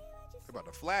 So They're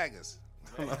about to flag us.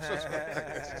 Man.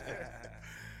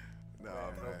 No,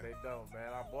 man, man. they don't,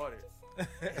 man. I bought it.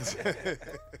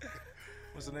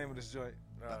 What's the name of this joint?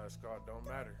 It's called Don't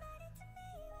Matter.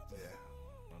 Yeah.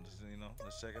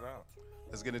 Let's check it out.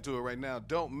 Let's get into it right now.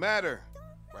 Don't Matter.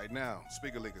 Right now.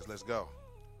 Speaker Leakers, let's go.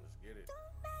 Let's get it.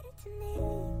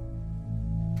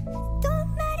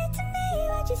 Don't matter to me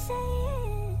what you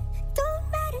say.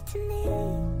 Don't matter to me.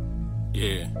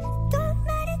 Yeah. Don't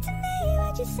matter to me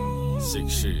what you say. Sick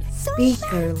shit.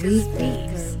 Speaker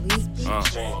Leakers.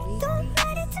 Don't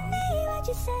matter to me what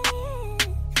you say.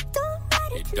 Don't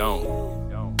matter it don't.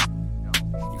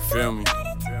 You feel me?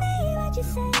 what you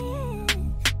say.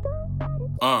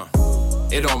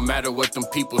 It don't matter what them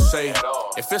people say.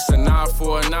 If it's a nod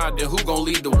for a nod, then who gon'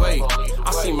 lead the way?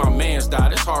 I see my mans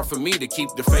die, it's hard for me to keep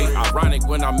the faith. Ironic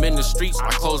when I'm in the streets, I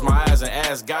close my eyes and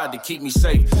ask God to keep me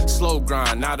safe. Slow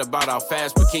grind, not about how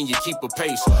fast, but can you keep a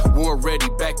pace? War ready,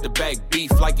 back-to-back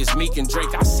beef like it's Meek and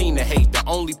Drake. I seen the hate, the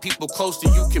only people close to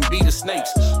you can be the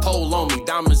snakes. Pole on me,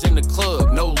 diamonds in the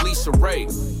club, no Lisa Ray.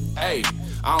 Hey,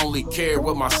 I only care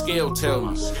what my scale tell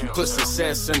me. Put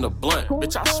success in the blunt,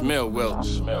 bitch, I smell well.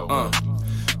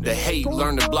 The hate,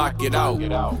 learn to block it out.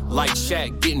 Like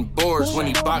Shaq getting boards when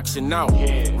he boxing out.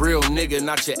 Real nigga,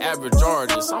 not your average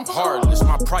artist. I'm heartless,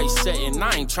 my price setting,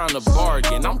 I ain't tryna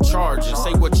bargain. I'm charging,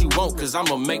 say what you want, cause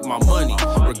I'ma make my money.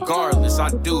 Regardless, I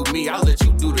do me, I let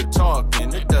you do the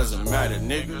talking. It doesn't matter,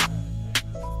 nigga.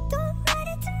 Don't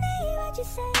matter to me what you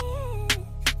say.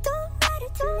 Don't matter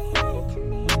to me.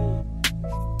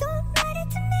 Don't matter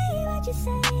to me what you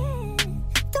say.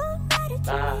 Don't matter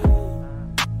to me.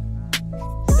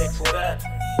 Six with us.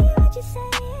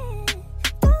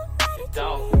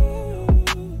 Don't.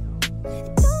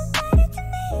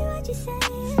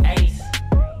 Ace.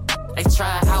 They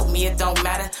try to out me, it don't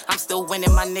matter. I'm still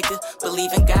winning, my nigga.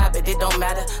 Believe in God, but it don't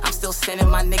matter. I'm still sending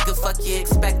my nigga. Fuck you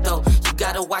expect though. You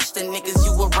gotta watch the niggas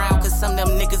you around, cause some of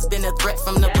them niggas been a threat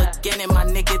from the beginning, my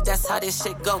nigga. That's how this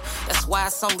shit go. That's why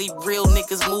it's only real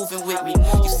niggas moving with me.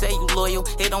 You say you loyal,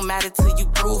 it don't matter till you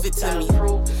prove it to me.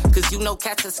 Cause you know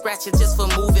cats are scratching just for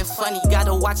moving funny.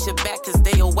 Gotta watch your back, cause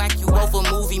they'll whack you over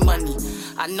movie money.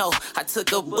 I know, I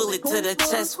took a bullet to the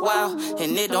chest, wow.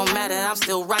 And it don't matter, I'm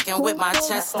still rocking with my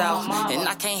chest out. And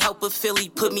I can't help but feel he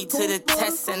put me to the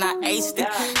test and I aced it.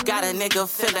 Got a nigga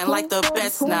feeling like the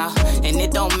best now. And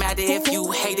it don't matter if you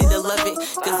hate it or love it,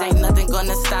 cause ain't nothing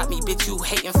gonna stop me, bitch, you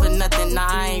hating for nothing. Nah,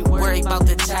 I ain't worried about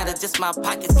the chatter, just my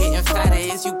pockets getting fatter.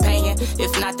 Is you paying?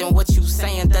 If not, then what you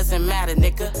saying doesn't matter,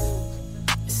 nigga.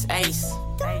 It's Ace.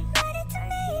 Don't matter to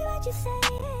me what you say.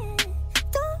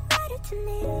 Don't matter to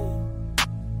me.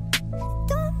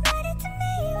 Don't matter to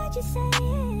me what you say.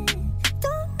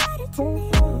 Don't matter to me.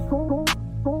 Don't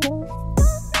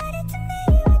matter to me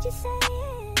what you say.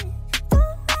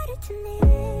 Don't matter to me.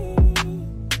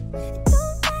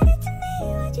 Don't matter to me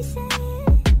what you say.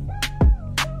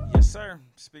 Yes, sir.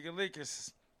 Speaker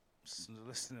Leakers. It's the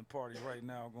listening party right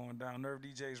now going down. Nerve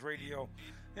DJs Radio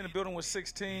in the building with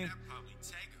 16.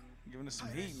 Giving us some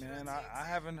heat, man. I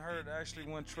haven't heard actually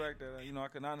one track that, I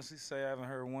can honestly say I haven't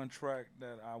heard one track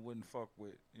that I wouldn't fuck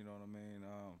with. You know what I mean?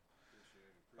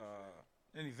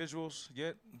 Any visuals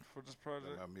yet for this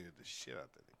project? I muted the shit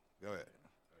out there. Go ahead.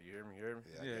 You hear me?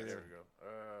 Yeah. There we go.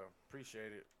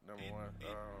 Appreciate it, number one.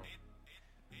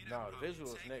 No, the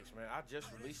visuals next, man. I just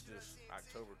released this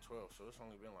October 12th, so it's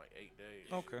only been like 8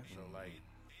 days. Okay. So, like,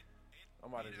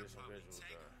 I'm about to get some visuals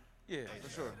done. Yeah, for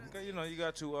sure. Okay, you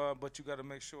got to, but you got to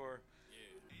make sure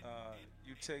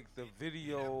you take the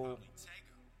video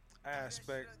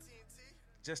aspect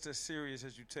just as serious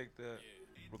as you take the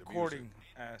recording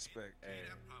aspect,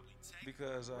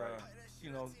 because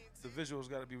the visuals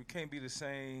got to be. We can't be the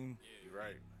same. You're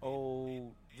right.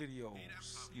 Old videos.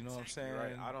 You know what I'm saying? You're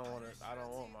right. I don't want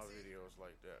my videos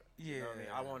like that. Yeah. You know what I mean?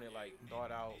 I want it like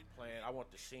thought out, planned. I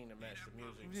want the scene to match the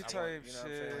music. You I type want, you know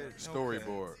what I'm shit. saying?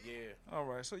 Storyboard. Yeah. All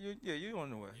right. So you're on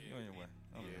your way. You're on your way.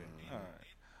 Okay. Yeah. All right.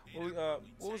 Well,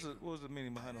 what was the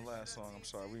meaning behind the last song? I'm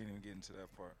sorry, we didn't even get into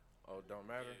that part. Oh, Don't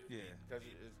Matter? Yeah. Because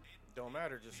Don't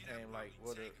Matter just came like,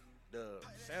 well, the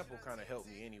sample kind of helped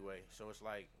me anyway. So it's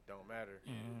like, Don't Matter.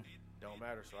 Don't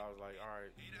Matter. So I was like, all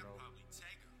right, you know,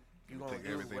 you gonna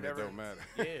do everything whatever. that don't matter.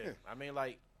 Yeah. I mean,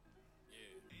 like,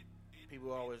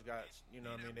 people always got, you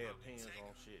know what I mean, their opinions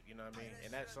on shit, you know what I mean?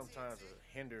 And that sometimes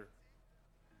hinder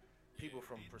people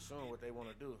from pursuing what they want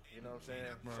to do, you know what I'm saying?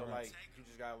 Right. So, like, you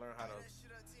just got to learn how to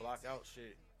block out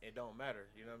shit. It don't matter,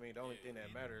 you know what I mean? The only thing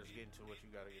that matters is getting to what you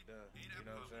got to get done, you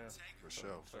know what I'm saying? For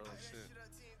sure. So,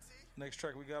 Next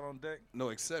track we got on deck. No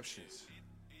exceptions.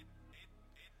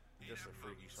 just a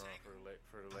freaky song for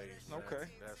the ladies, man. Okay.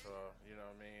 That's all, you know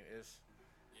what I mean?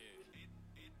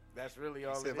 That's really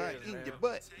all If it I is, eat man. your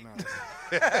butt.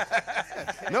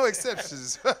 No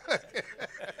exceptions.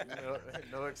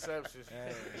 No exceptions.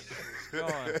 Hey,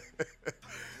 gone.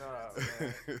 Nah,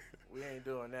 man. We ain't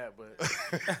doing that, but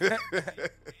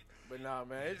nah,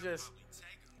 man, it's just.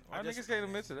 Our niggas can't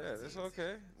admit to that. It's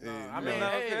okay. Nah, Yeah, I you mean, know.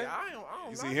 hey, okay. I don't You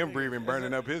knock see him niggas. breathing,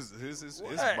 burning up his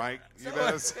What? mic. You know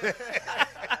what I'm saying?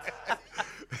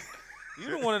 You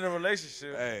the one in a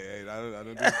relationship. Hey, I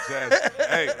don't do jazz.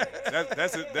 Hey,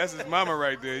 that's his mama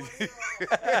right there.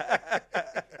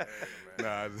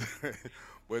 Nah,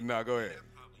 but nah, go ahead.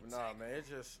 Nah, man, it's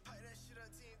just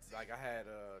like I had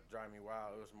Drive Me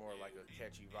Wild. It was more like a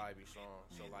catchy, vibey song.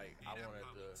 So like I wanted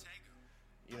to,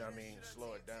 you know what I mean,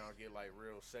 slow it down, get like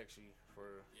real sexy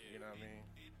for, you know what I mean.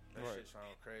 That Right. shit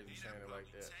sound crazy saying it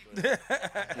like that.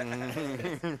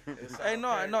 But it Hey,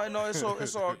 sound no, crazy.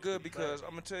 it's all good because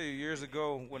I'm gonna tell you, years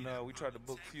ago when we tried to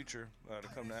book Future to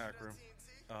come to Akron,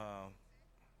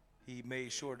 he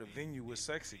made sure the venue was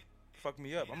sexy. Fucked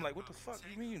me up. I'm like, what the fuck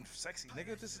you mean sexy,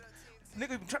 nigga?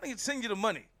 Nigga, I'm trying to send you the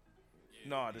money.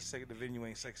 No, the venue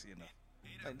ain't sexy enough.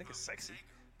 Like, nigga, sexy.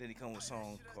 Then he come with a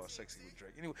song called "Sexy" with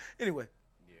Drake. Anyway,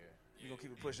 yeah, we gonna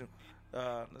keep it pushing.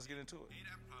 Let's get into it.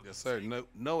 Yes, sir.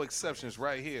 No exceptions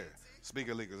right here.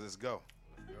 Speaker leakers, let's go.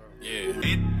 Yeah.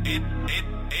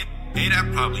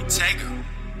 I'd probably take her.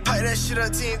 Play that shit on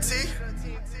TNT.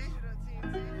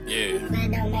 Yeah.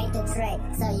 Man, don't make the track,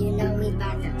 so you know we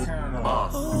about to turn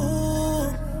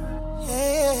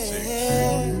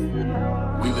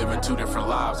We live in two different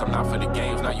lives. I'm not for the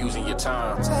games, not using your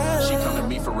time. She come to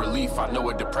me for relief. I know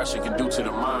what depression can do to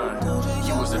the mind.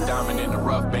 You was a diamond in the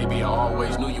rough, baby. I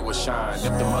always knew you would shine. If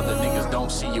them other niggas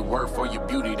don't see your worth or your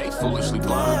beauty, they foolishly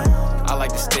blind. I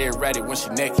like to stare at it when she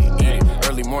naked. Yeah.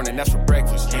 Early morning, that's for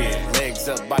breakfast. Yeah. Legs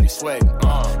up, body sweating.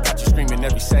 Got you screaming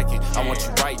every second. I want you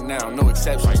right now, no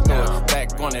exceptions. Go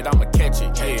back on it, I'ma catch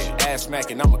it. Yeah. Ass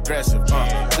smacking, I'm aggressive.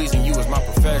 Pleasing you is my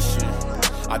profession.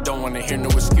 I don't wanna hear no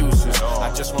excuses.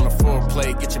 I just wanna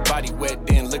foreplay, get your body wet,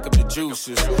 then lick up the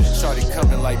juices. Shawty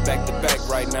coming like back to back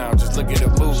right now. Just look at the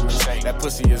movement. That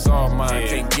pussy is all mine.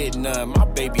 Can't get none. My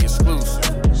baby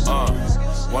exclusive.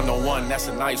 101, that's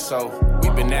a nice so. We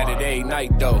been at it every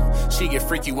night though. She get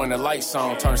freaky when the lights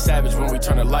on. Turn savage when we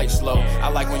turn the lights slow. I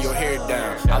like when your hair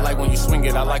down. I like when you swing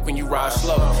it. I like when you ride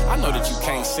slow. I know that you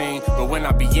can't sing, but when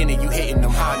I be in it, you hitting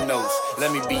them high notes.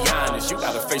 Let me be honest, you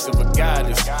got a face of a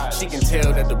goddess. She can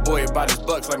tell that the boy about his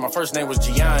bucks like my first name was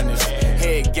Giannis.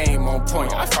 Head game on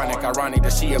point. I find it ironic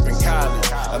that she up in college.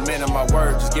 A man of my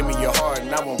word, just give me your heart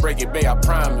and I won't break it, babe, I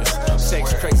promise.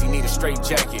 Sex crazy, need a straight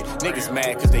jacket. Niggas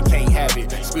mad cause they can't have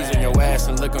it. Squeezing your ass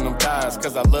and lick on them thighs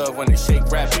cause I love when they shake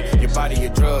rapid. Your body a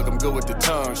drug, I'm good with the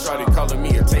tongue. Shawty calling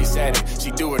me a taste addict.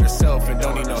 She do it herself and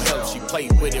don't need no help. She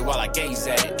played with it while I gaze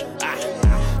at it.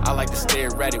 I like to stare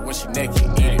at it when she naked.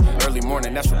 Yeah. Early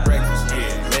morning, that's for breakfast.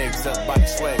 Yeah. Legs up, body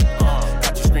sweating.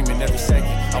 Got you screaming every second.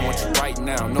 I want you right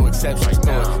now, no exceptions.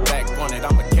 Throw it back on it,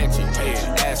 I'ma catch it.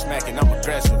 Yeah. Ass smacking, I'm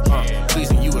aggressive.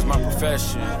 Pleasing you is my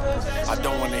profession. I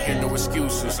don't wanna hear no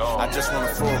excuses. I just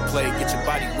wanna foreplay, get your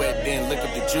body wet, then lick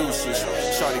up the juices.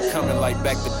 Shawty coming like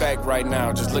back to back right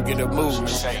now. Just look at the movement.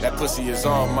 That pussy is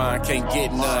all mine, can't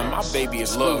get none. My baby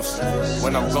is loose.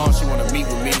 When I'm gone, she wanna meet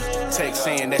with me. Text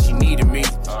saying that she needed me.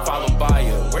 Followed by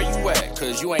her, where you at?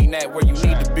 Cause you ain't at where you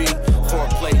need to be.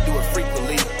 Foreplay, do it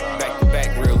frequently. Back to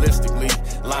back, realistically.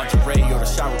 Lingerie or the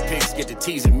shower pics, get to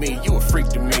teasing me. You a freak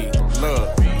to me.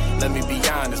 Look, let me be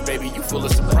honest, baby, you full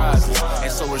of surprises.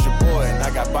 And so is your boy, and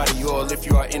I got body oil if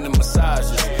you are into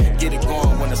massages. Get it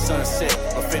going when the sun set,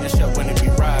 but finish up when it be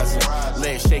rising.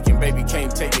 Legs shaking, baby,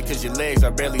 can't take it cause your legs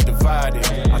are barely divided.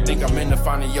 I think I'm into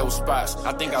finding your spots.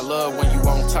 I think I love when you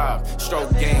on top.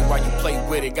 Stroke game while you play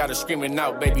with it. Got her screaming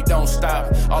out, baby, don't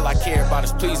stop. All I care about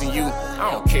is pleasing you.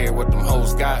 I don't care what them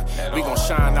hoes got. We gon'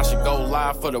 shine, I should go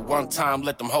live for the one time,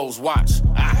 let them hoes watch.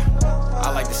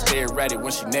 I like to stare at it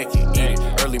when she naked. Eat it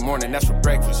early morning, that's for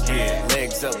breakfast. Yeah,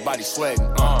 legs up, body sweating.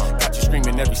 Got you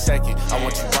screaming every second. I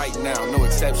want you right now, no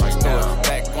exceptions. Throw it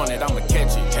back on it, I'ma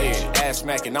catch it. Hey, ass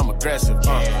smacking, I'm aggressive.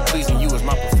 Pleasing you is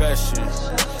my profession.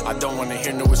 I don't wanna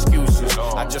hear no excuses.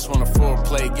 I just wanna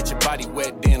foreplay, get your body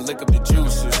wet, then lick up the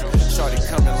juices. Shorty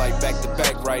coming like back to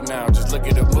back right now. Just look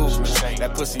at the movement.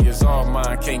 That pussy is all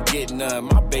mine, can't get none.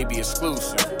 My baby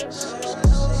exclusive.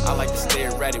 I like to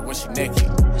stare at it when she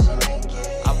naked.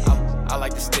 I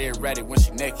like to stare at it when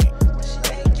she naked.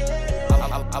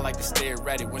 I like to stare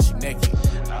at it when she naked.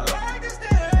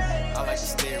 I like to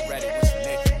stare at it when she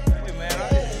naked. Hey man,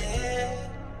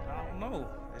 I don't know.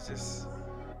 It's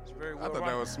very well. I thought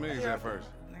that was Smigs at first.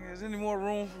 Nigga, is there any more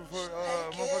room for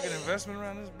motherfucking investment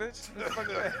around this bitch?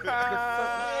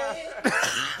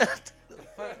 The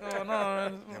fuck going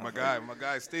on? Yeah, my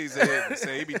guy Steve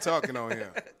said he be talking on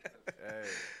here. Hey.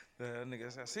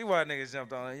 Niggas, I see why niggas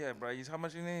jumped on it. Yeah, bro. How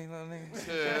much you need, little nigga?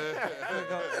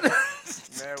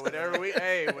 Man, whatever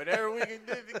we can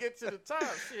do to get to the top,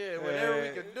 shit. Whatever we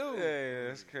can do. Yeah,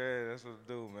 that's crazy. That's what it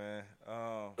do, man.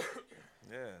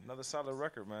 Yeah, another solid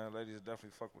record, man. Ladies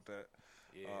definitely fuck with that.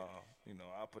 Yeah. You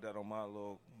know, I'll put that on my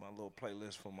little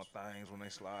playlist for my things when they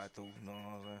slide through. You know what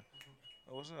I'm saying?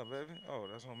 Oh, what's up, baby? Oh,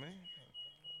 that's on me.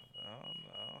 I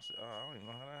don't even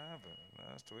know how that happened.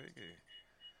 That's twiggy.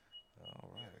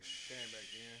 All right. Stand back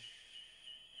in.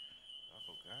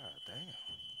 Oh, God damn.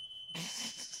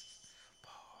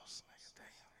 Pause, nigga,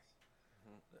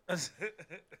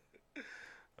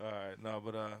 damn. All right, no,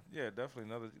 but yeah,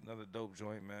 definitely another dope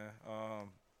joint, man.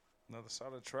 Another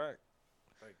solid track.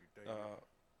 Thank you.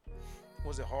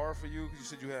 Was it hard for you? 'Cause you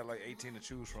said you had like 18 to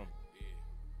choose from.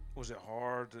 Was it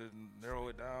hard to narrow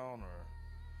it down, or?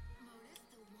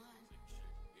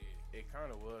 It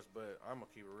kind of was, but I'm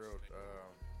gonna keep it real.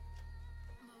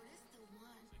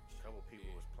 A couple people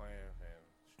was playing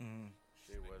and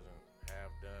shit wasn't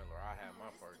half done, or I had my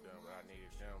part done, but I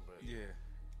needed them. But yeah.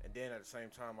 And then at the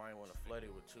same time, I didn't want to flood it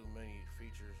with too many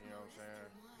features. You know what I'm saying?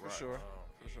 For sure.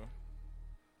 For sure.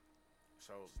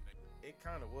 So it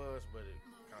kind of was, but it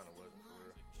kind of wasn't for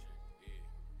real.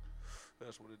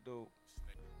 That's what it do.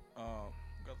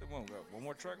 Got one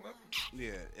more track left?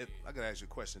 Yeah. I gotta ask you a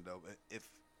question though. If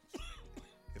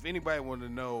anybody wanted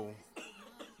to know.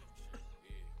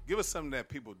 Give us something that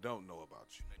people don't know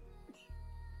about you.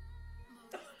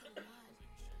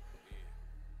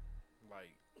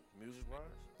 Like,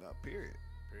 music-wise? No, period.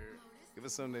 Give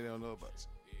us something they don't know about you.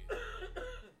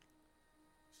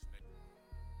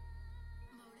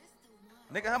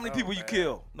 Nigga, how many people you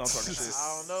kill? No, I'm talking shit. I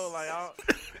don't know,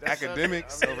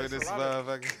 academics over this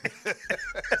motherfucker.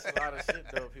 That's a lot of shit,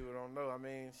 though, people don't know. I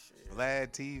mean, shit.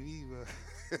 Vlad TV, bro.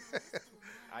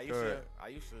 I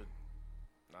used to,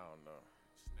 I don't know.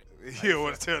 You don't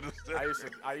want to tell them.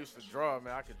 I used to draw,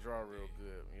 man. I could draw real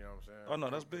good. You know what I'm saying? Oh no,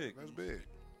 that's big. That's big.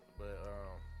 But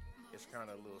it's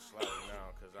kind of a little slow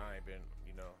now because I ain't been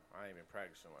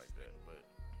practicing like that. But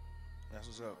that's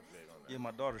what's up. Yeah,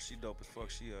 my daughter, she dope as fuck.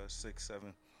 She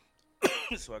 6'7",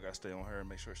 so I gotta stay on her and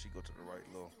make sure she go to the right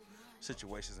little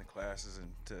situations and classes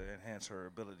and to enhance her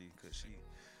ability because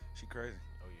she crazy.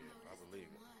 Oh yeah, I believe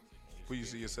it. Where you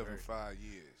see yourself in 5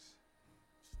 years?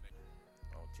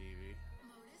 On TV.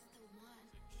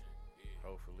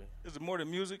 Hopefully. Is it more than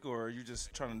music, or are you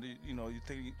just trying to, you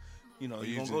think, you're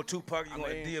going to go Tupac, you're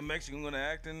going to DMX, you're going to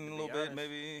acting a little bit,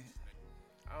 maybe?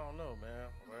 I don't know, man.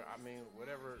 I mean,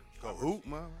 whatever. Go hoop,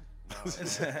 man. No,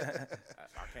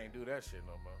 I can't do that shit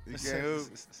no more. You can't hoop?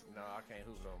 No, I can't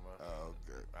hoop no more. Oh,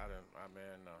 good. No.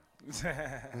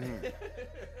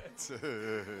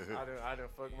 I done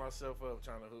fucked myself up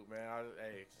trying to hoop, man.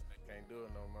 Can't do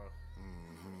it no more.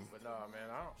 Mm-hmm. But no, man,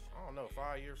 I don't know.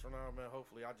 5 years from now, man,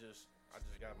 hopefully I just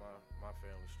got my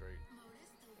family straight.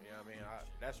 You know what I mean?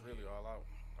 That's really all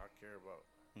I care about.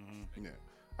 Mm-hmm. Yeah.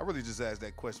 I really just asked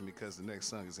that question because the next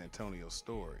song is Antonio's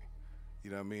story. You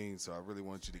know what I mean? So I really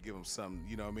want you to give them something,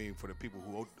 you know what I mean, for the people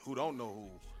who don't know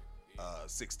who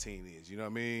 16 is, you know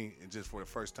what I mean? And just for the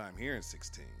first time hearing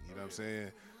 16, you know what I'm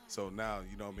saying? So now,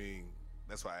 you know what I mean?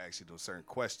 That's why I asked you those certain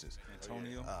questions.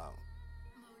 Antonio?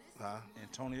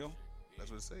 Antonio? That's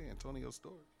what it say, Antonio's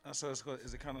story. So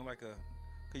is it kind of like a,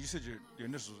 because you said your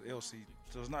initials LC,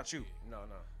 so it's not you? No.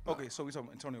 Okay, so we talking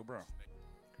about Antonio Brown.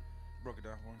 Broke it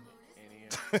down for me.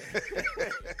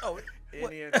 Oh,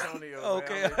 Andy Antonio.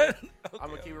 Okay. Man. I'm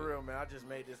gonna keep it real, man. I just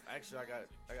made this. Actually,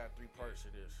 I got 3 parts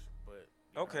of this, but.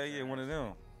 Okay, yeah, one of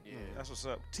them. Yeah, that's what's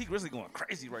up. T Grizzly going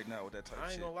crazy right now with that type of I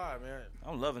shit. ain't gonna lie, man.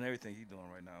 I'm loving everything he's doing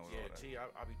right now. With all that. T,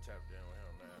 I be tapped in with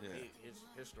him, man. Yeah.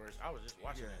 His stories. I was just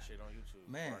watching that shit on YouTube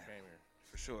Man. before I came here.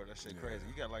 For sure, that shit crazy.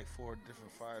 He got like 5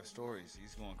 stories.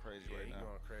 He's going crazy right now. He's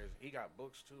going crazy. He got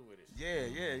books too with it.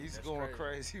 Yeah, he's going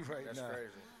crazy right That's now.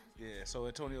 Crazy. Yeah, so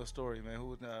Antonio Story, man.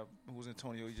 Who's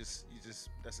Antonio? You just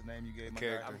that's the name you gave my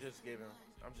guy. I'm just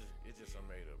it's just a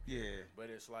made up. Yeah.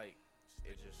 But it's like,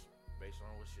 it's just based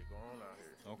on what shit going on out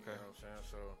here. Okay. You know what I'm saying?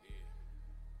 So,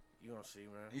 you gonna see,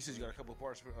 man. You said you got a couple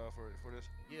parts for this?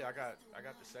 Yeah, I got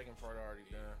the second part already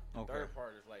done. The third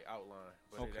part is like outline,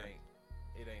 but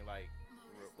it ain't like.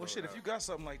 Well, shit, if you got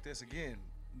something like this again,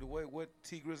 the way what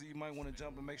T Grizzly, you might want to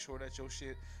jump and make sure that your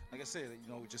shit, like I said,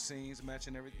 with your scenes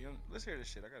matching everything. Let's hear this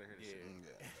shit. I gotta hear this shit.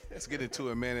 Yeah. Let's get into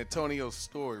it, man. Antonio's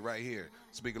Story right here.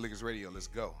 Speaker Lickers Radio. Let's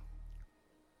go.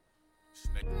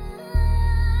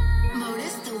 Mo,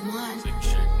 this the one.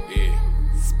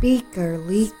 Yeah. Speaker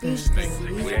Leakers.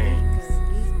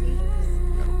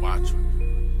 Gotta watch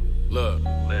him. Look,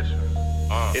 listen.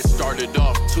 It started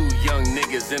off 2 young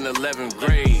niggas in 11th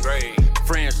grade.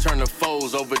 Friends turn to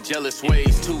foes over jealous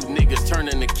ways. 2 niggas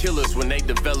turning to killers when they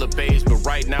develop age. But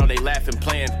right now they laughing,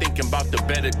 playing, thinking about the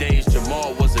better days.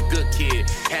 Jamal was a good kid,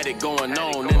 had it going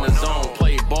on in the zone.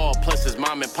 Played ball, plus his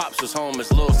mom and pops was home. His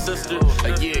little sister,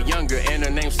 a year younger, and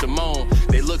her name's Simone.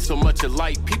 They looked so much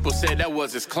alike, people said that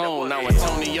was his clone. Now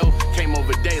Antonio came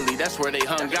over daily, that's where they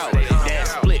hung out. Dad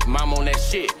split, mom on that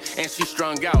shit, and she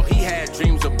strung out. He had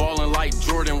dreams of balling like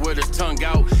Jordan with his tongue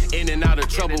out. In and out of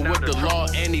trouble with the law,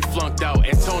 and he flunked out.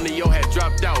 Antonio had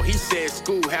dropped out. He said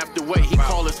school have to wait. He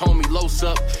called his homie Los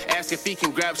up, asked if he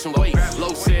can grab some weight.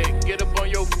 Los said, get up on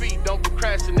your feet, don't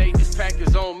procrastinate. This pack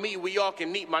is on me, we all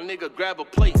can eat. My nigga grab a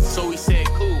plate. So he said,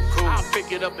 cool, I'll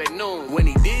pick it up at noon. When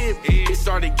he did, he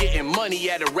started getting money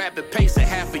at a rapid pace. A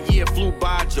half a year flew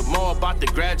by. Jamal about to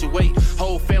graduate.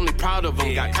 Whole family proud of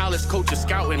him. Got college coaches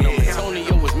scouting him.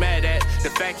 Antonio was mad at the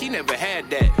fact he never had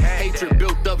that. Hatred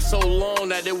built up so long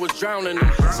that it was drowning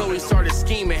him. So he started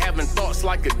scheming, having thoughts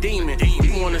like a demon.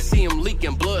 He wanna see him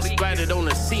leaking blood splattered on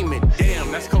the cement.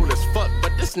 Damn, that's cold as fuck,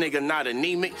 but this nigga not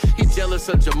anemic. He jealous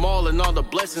of Jamal and all the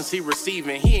blessings he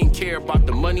receiving. He ain't care about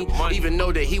the money, even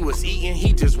though that he was eating.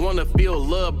 He just wanna feel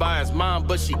loved by his mom,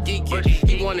 but she geeking.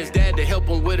 He want his dad to help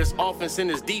him with his offense and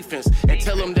his defense, and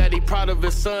tell him that he proud of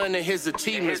his son and his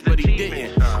achievements, but he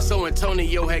didn't. So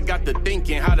Antonio had got to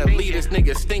thinking how to lead this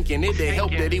nigga stinking. It didn't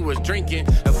help that he was drinking.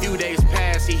 A few days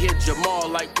passed, he hit Jamal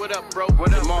like, what up, bro?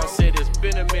 Jamal said, it's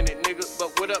been a minute, nigga,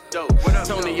 but what up, though?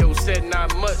 Antonio said,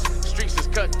 not much, streets is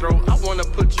cutthroat. I wanna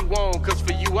put you on, cause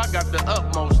for you I got the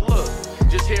utmost. Look,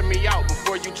 just hear me out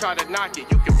before you try to knock it.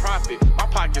 You can profit. My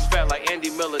pockets fat like Andy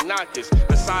Milonakis.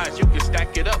 Besides, you can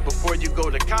stack it up before you go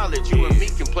to college. You and me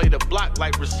can play the block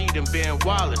like Rasheed and Ben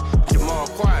Wallace. Jamal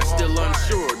quiet, still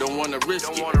unsure, don't wanna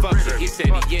risk it. Fuck it, he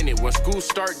said he in it. When school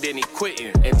start, then he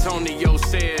quitting. Antonio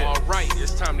said, alright,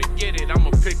 it's time to get it.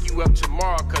 I'ma pick you up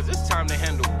tomorrow, cause it's time to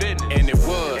handle business. And it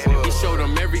was. He showed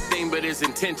him everything but his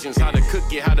intentions. How to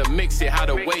cook it, how to mix it, how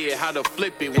to weigh it, how to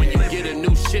flip it. When you get a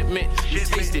new shipment, you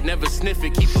taste it, never sniff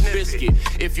it, keep a biscuit.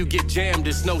 If you get jammed,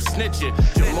 it's no snitching.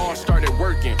 Jamal started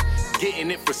working,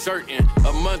 getting it for certain.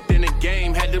 A month in the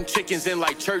game, had them chickens in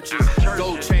like churches.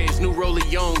 Gold chains, new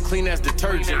Rollie-on, clean as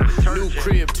detergent. New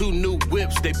crib, 2 new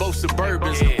whips, they both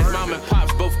Suburbans. His mom and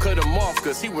pops both cut him off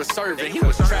cause he was serving. He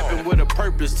was trapping with a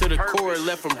purpose to the core,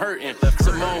 left him hurting.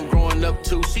 Simone growing up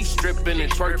too, she stripping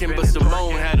and twerking, but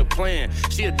Simone had a plan.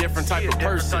 She a different type of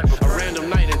person. A random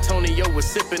night, Antonio was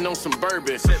sipping on some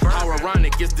bourbon. How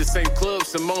ironic, it's the same club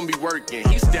Simone be working.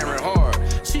 He's staring hard.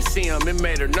 She see him, it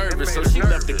made her nervous, so she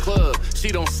left the club. She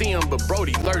don't see him, but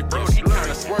Brody lurking. She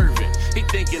kinda swerving. He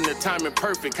thinking the timing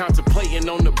perfect, contemplating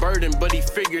on the burden, but he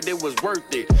figured it was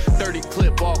worth it. 30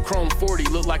 clip, all chrome 40,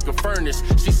 looked like a furnace.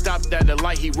 She stopped at the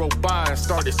light, he rode by and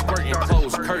started squirting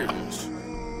closed curtains.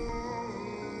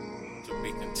 To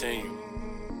be continued.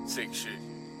 Sick shit.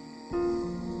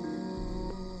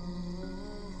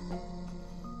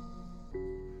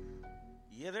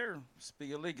 Yeah, there.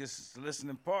 Speaker Leakers, it's the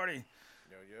listening party.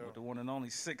 With the one and only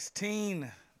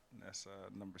 16. That's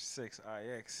number 6,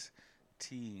 IX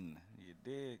teen. You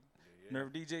dig?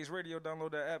 Nerve DJs Radio.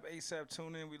 Download that app ASAP.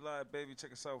 Tune in. We live, baby.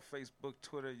 Check us out. Facebook,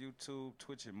 Twitter, YouTube,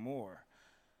 Twitch, and more.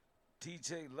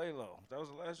 DJ Lalo. That was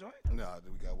the last joint? No,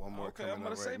 we got one more okay, coming I'm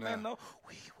going up to say, right man, now. no.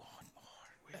 We want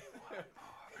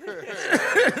more.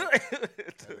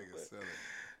 That nigga's silly.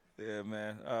 Yeah,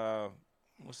 man.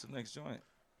 What's the next joint?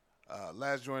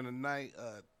 Last joint of the night,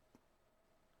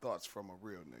 thoughts from a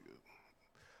real nigga.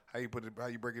 How you put it? How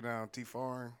you break it down?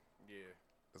 T-Farn? Yeah.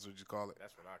 That's what you call it?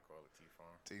 That's what I call it,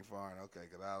 T-Farn. T-Farn, okay,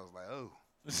 because I was like, oh.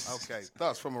 Okay,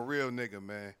 thoughts from a real nigga,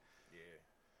 man. Yeah.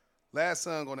 Last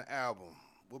song on the album.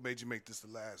 What made you make this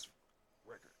the last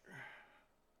record?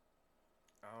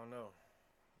 I don't know.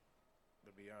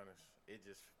 To be honest, it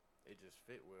just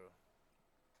fit well.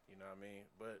 You know what I mean?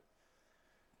 But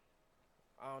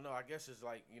I don't know. I guess it's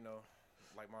like, you know,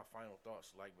 like my final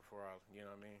thoughts, like before I, you know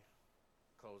what I mean,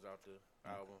 close out the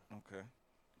album. Okay.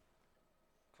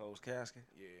 Close casket?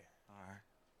 Yeah. All right.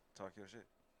 Talk your shit.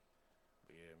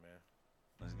 But yeah, man.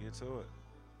 Let's get to it.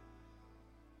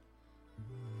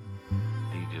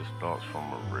 These just thoughts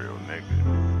from a real nigga.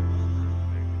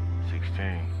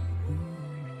 16.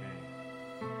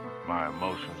 My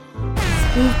emotions.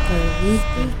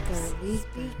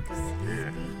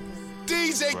 Yeah.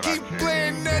 DJ, But keep I can't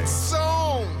playing that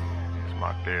song. It's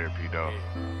my therapy, though.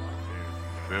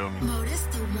 Feel me?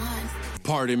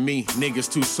 Pardon me,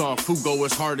 niggas too soft. Who go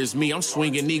as hard as me? I'm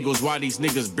swinging eagles. Why these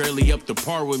niggas barely up to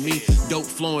par with me? Dope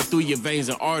flowing through your veins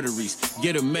and arteries.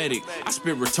 Get a medic. I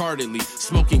spit retardedly.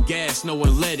 Smoking gas, no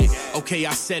one let it. Okay,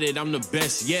 I said it. I'm the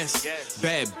best. Yes.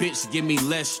 Bad bitch, give me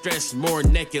less stress, more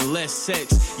neck and less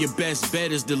sex. Your best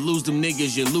bet is to lose them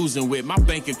niggas you're losing with. My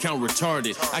bank account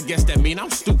retarded. I guess that mean I'm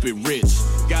stupid rich.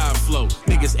 God flow.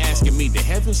 Niggas asking me, did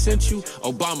heaven sent you?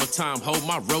 Obama time, hold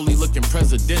my rollie looking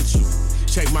presidential.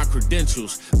 Check my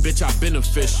credentials, bitch, I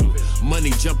beneficial.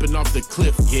 Money jumping off the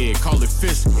cliff, yeah, call it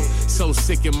fiscal. So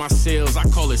sick in my cells, I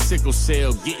call it sickle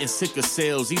cell. Getting sick of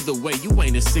sales, either way, you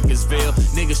ain't as sick as veil.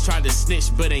 Niggas try to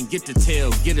snitch, but ain't get to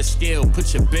tell. Get a scale,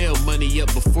 put your bail money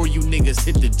up before you niggas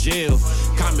hit the jail.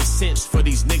 Common sense for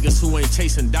these niggas who ain't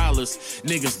chasing dollars.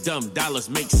 Niggas dumb, dollars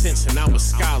make sense, and I'm a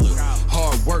scholar.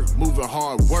 Hard work, moving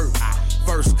hard work.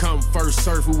 First come, first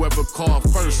serve, whoever call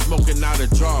first. Smoking out a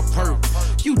jar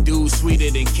perp. You dudes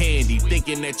sweeter than candy,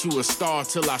 thinking that you a star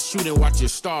till I shoot and watch your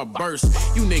star burst.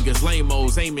 You niggas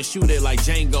lame-os, aim and shoot it like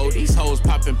Django. These hoes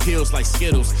popping pills like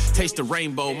Skittles. Taste the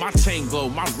rainbow, my chain glow,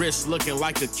 my wrist looking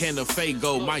like a can of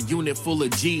Faygo. My unit full of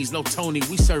G's, no Tony,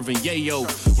 we serving yayo.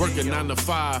 Working 9 to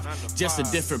 5, just a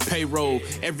different payroll.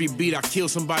 Every beat I kill,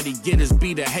 somebody get his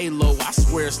beat a halo. I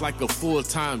swear it's like a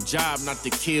full-time job not to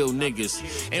kill niggas.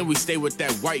 And we stay with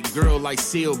that white girl like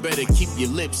Seal. Better keep your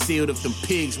lips sealed if them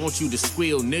pigs want you to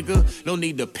squeal, nigga. No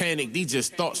need to panic, these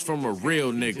just thoughts from a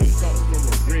real nigga.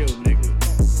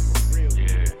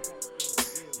 Yeah.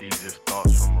 These just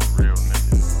thoughts from a real nigga.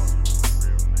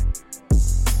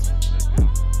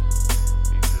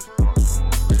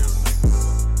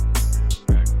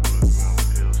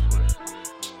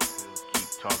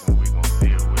 Talking, we gon'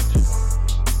 deal with you.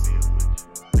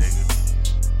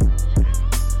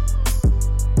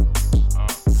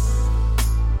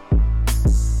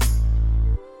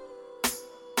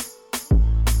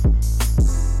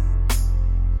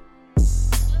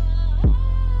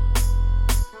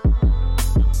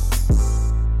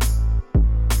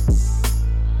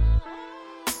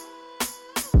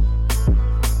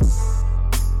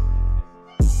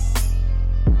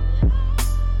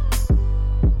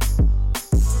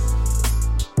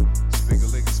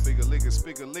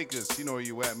 You know where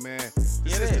you at, man. This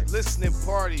is the listening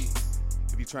party.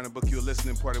 If you're trying to book you a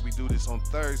listening party, we do this on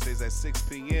Thursdays at 6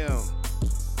 p.m.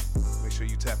 Make sure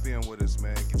you tap in with us,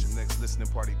 man. Get your next listening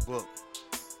party booked.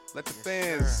 Let the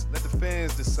fans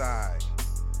decide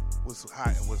what's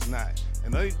hot and what's not.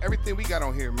 And everything we got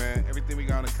on here, man, everything we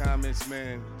got in the comments,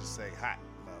 man, just say hot,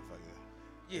 motherfucker.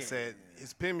 Yeah. It said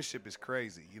his penmanship is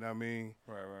crazy. You know what I mean?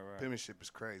 Right. Penmanship is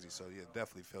crazy. So yeah,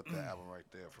 definitely felt that album right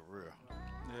there for real.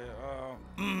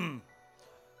 Yeah.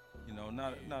 You know,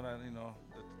 not you know.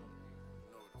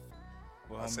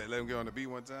 Well, I said let him get on the beat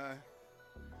one time.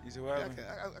 You see what I happened?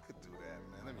 could do that,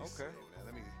 man. Let me see. Man.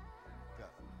 Let me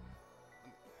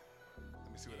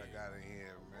see what I got in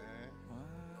here, man.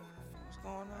 What's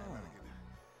going on?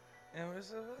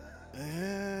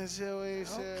 Yeah, shall we?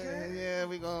 Okay. Yeah,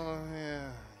 we going.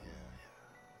 Yeah.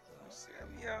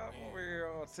 Yeah, I'm over here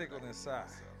all tickled inside.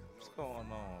 What's going on,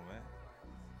 man?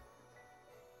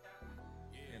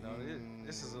 You know,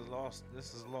 this is a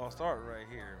lost art right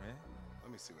here, man.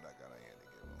 Let me see what I got in here to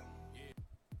give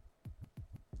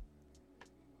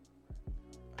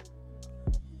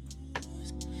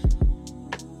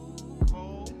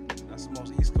him. That's the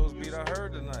most East Coast beat I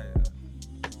heard tonight.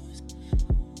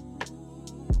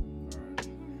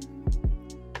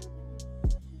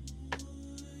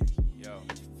 Yo.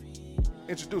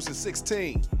 Introducing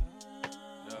 16.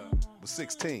 With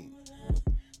 16.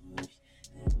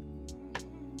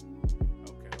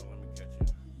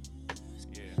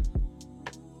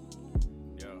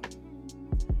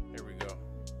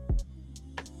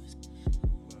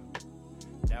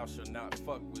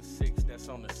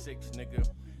 on the 6, nigga.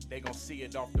 They gon' see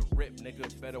it off the rip,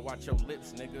 nigga. Better watch your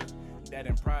lips, nigga. That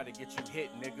and pride to get you hit,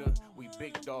 nigga. We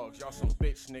big dogs, y'all some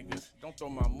bitch niggas. Don't throw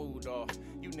my mood off.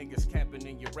 You niggas capping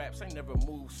in your raps, ain't never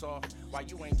moved soft. Why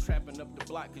you ain't trapping up the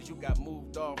block, cause you got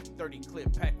moved off. 30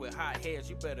 clip packed with hot heads,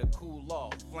 you better cool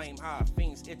off. Flame high,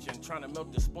 fiends itching, trying to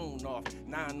melt the spoon off.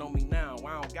 9 on me now,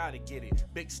 I don't gotta get it.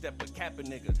 Big step of capping,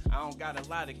 nigga. I don't got a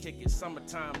lot to kick it.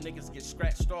 Summertime, niggas get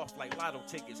scratched off like lotto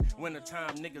tickets.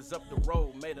 Wintertime, niggas up the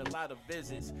road, made a lot of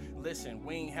visits. Listen,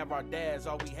 we ain't have our dads,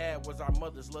 all we had was our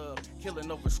mother's love. Killing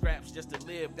over scraps just to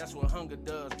live, that's what hunger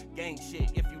does. Gang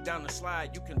shit, if you down the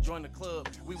slide, you can join the club.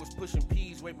 We was pushing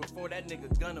peas way before that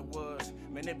nigga Gunner was.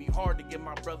 Man, it be hard to get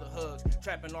my brother hugs.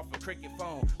 Trapping off a cricket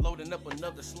phone, loading up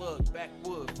another slug.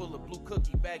 Backwood, full of blue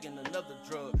cookie, bagging another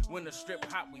drug. When the strip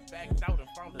hot, we backed out and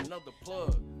found another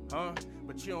plug. Huh?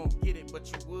 But you don't get it, but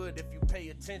you would if you pay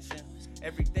attention.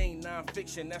 Everything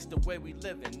non-fiction, that's the way we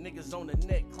living. Niggas on the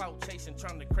net, clout chasing,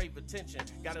 trying to crave attention.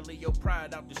 Gotta leave your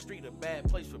pride out the street, a bad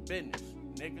place for business,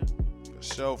 nigga.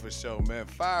 For sure, man.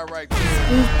 Fire right there.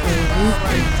 Fire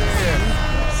right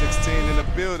there. 16 in the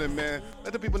building, man.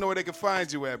 Let the people know where they can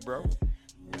find you at, bro.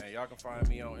 Man, y'all can find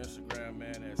me on Instagram,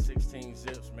 man, at 16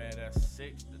 Zips, man. That's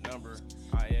 6, the number,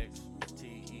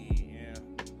 IXTENZIPZ.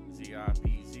 You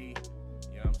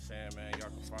know what I'm saying, man? Y'all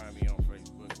can find me on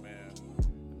Facebook, man.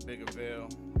 Big Avail.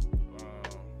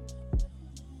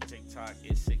 TikTok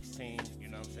is 16, you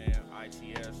know what I'm saying?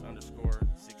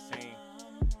 ITS_16.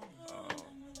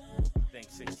 I think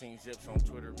 16 Zips on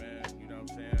Twitter, man. You know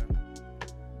what I'm saying?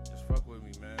 Just fuck with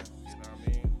me, man. You know what I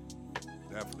mean?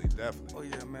 Definitely. Oh,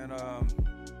 yeah, man.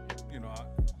 You know,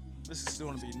 this is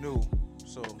going to be new.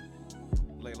 So,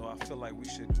 Laylo, I feel like we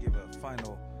should give a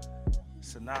final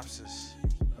synopsis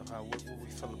of what we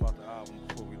feel about the album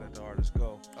before we let the artist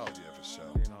go. Oh, yeah, for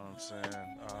sure. You know what I'm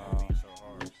saying?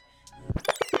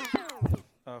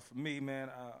 For me, man,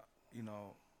 you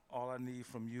know, all I need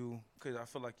from you, because I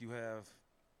feel like you have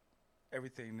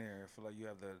everything there. I feel like you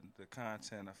have the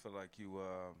content. I feel like you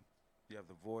have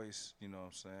the voice, you know what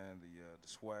I'm saying, the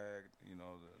swag, you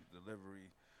know, the delivery,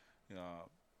 you know,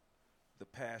 the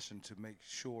passion to make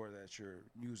sure that your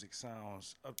music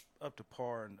sounds up to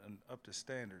par and up to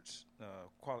standards,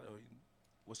 quality.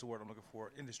 What's the word I'm looking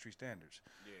for? Industry standards.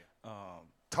 Yeah.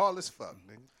 Tall as fuck,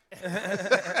 nigga.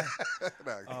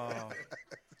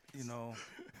 You know,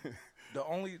 the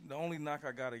only knock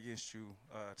I got against you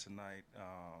tonight,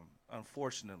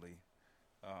 unfortunately,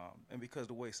 and because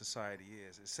the way society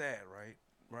is, it's sad, right?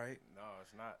 Right? No,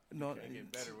 it's not. No, you can't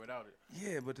get better without it.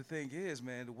 Yeah, but the thing is,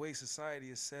 man, the way society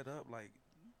is set up, like,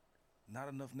 not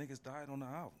enough niggas died on the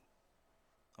album.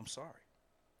 I'm sorry.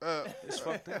 It's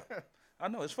fucked up. I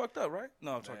know it's fucked up, right?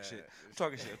 No, I'm talking shit. I'm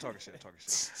talking shit.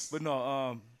 But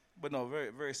no,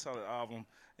 very, very solid album.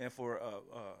 And for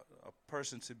a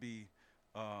person to be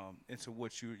into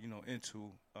what you know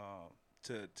into,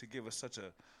 to give us such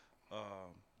a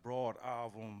broad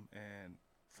album, and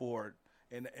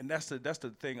that's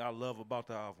the thing I love about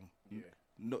the album. Yeah.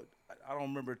 No, I don't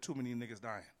remember too many niggas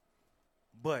dying,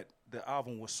 but the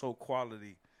album was so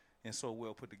quality and so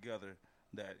well put together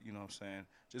that, you know what I'm saying,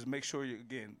 just make sure you,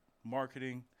 again,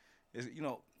 marketing is, you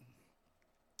know,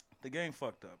 the game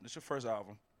fucked up. This your first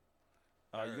album.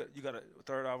 You got a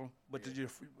third album, but Yeah.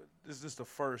 This is the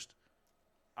first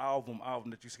album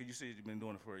that you said you've been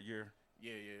doing it for a year.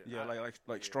 Yeah.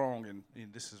 Like strong, and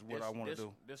this is what I want to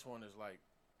do. This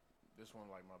one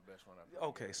like my best one.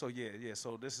 Okay, so yeah.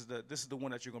 So this is the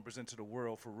one that you're gonna present to the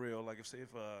world for real. Like if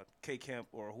K Camp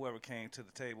or whoever came to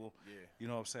the table, you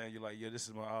know what I'm saying. You're like, yeah, this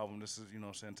is my album. This is, you know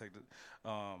what I'm saying. Take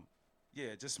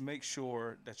the, just make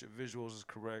sure that your visuals is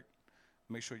correct.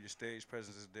 Make sure your stage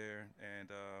presence is there, and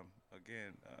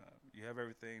again, you have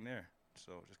everything there.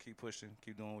 So just keep pushing,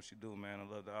 keep doing what you do, man. I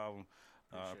love the album.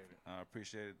 I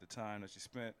appreciated the time that you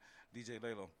spent. DJ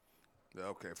Laylo.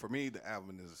 Okay, for me, the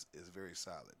album is very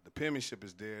solid. The penmanship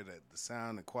is there, that the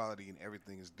sound, the quality, and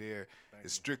everything is there.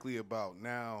 It's strictly about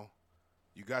now.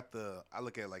 You got I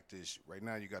look at it like this. Right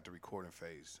now, you got the recording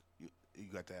phase. You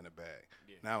got that in the bag.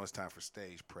 Yeah. Now it's time for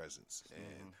stage presence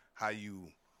and how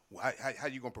you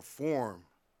gonna perform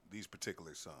these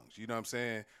particular songs. You know what I'm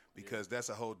saying? Because that's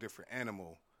a whole different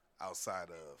animal outside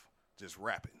of just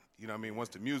rapping. You know what I mean? Once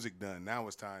the music done, now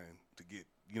it's time to get,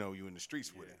 you know, you in the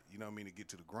streets with it. You know what I mean? To get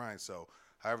to the grind. So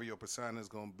however your persona is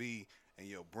gonna be and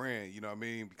your brand, you know what I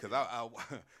mean? Because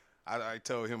I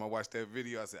told him, I watched that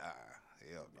video, I said,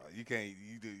 hell no, you can't,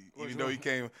 you do, even though you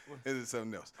came into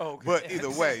something else. Oh, okay. But either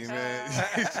way, man,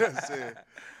 you know what I'm saying?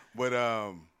 But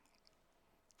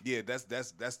yeah, that's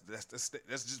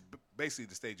just basically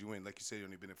the stage you in. Like you said, you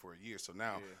only been in for a year. So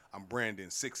now I'm branding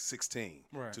 616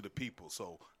 Right. to the people.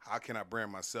 So how can I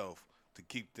brand myself to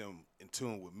keep them in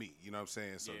tune with me? You know what I'm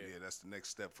saying? So yeah, that's the next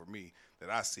step for me that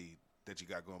I see that you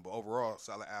got going. But overall,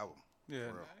 solid album. Yeah,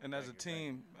 For real. and as a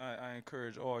team, I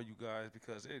encourage all you guys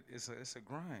because it's a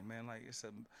grind, man. Like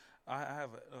I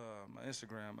have my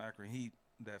Instagram Akron Heat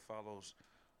that follows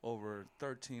over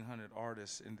 1,300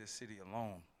 artists in this city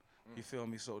alone. You feel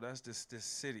me? So that's this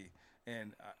city,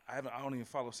 and I don't even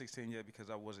follow 16 yet because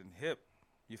I wasn't hip.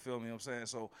 You feel me? What I'm saying?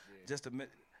 So just admit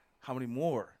how many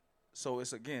more. So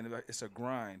it's a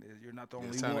grind. You're not the only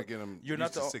it's time one. to get them You're used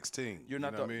not to the 16. You're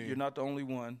not you know the what I mean? you're not the only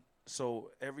one.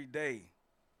 So every day,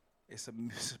 it's a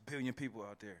billion people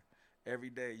out there. Every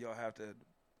day, y'all have to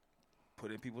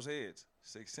put in people's heads.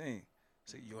 16.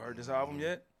 So you heard this album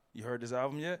yet? You heard this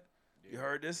album yet? You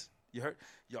heard this? You heard?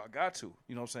 Y'all got to.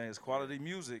 You know what I'm saying? It's quality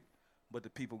music, but the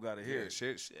people got to hear it.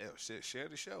 Share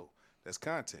the show. That's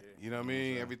content. You know what I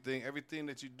mean? Everything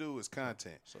that you do is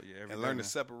content. So yeah, every and day, learn man. to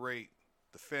separate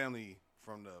the family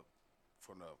from the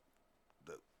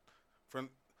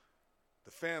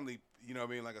family. You know what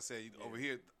I mean? Like I said, over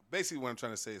here, basically what I'm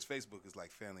trying to say is Facebook is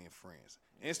like family and friends.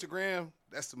 Instagram,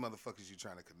 that's the motherfuckers you're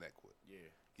trying to connect with. Yeah.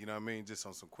 You know what I mean? Just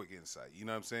on some quick insight. You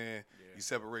know what I'm saying? Yeah. You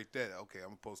separate that. Okay, I'm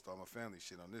gonna post all my family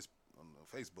shit on the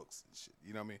Facebooks and shit.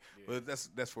 You know what I mean? Yeah. But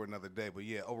that's for another day. But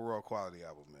yeah, overall quality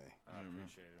album, man. I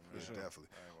appreciate it, man. Yeah,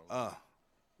 definitely.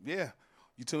 Yeah.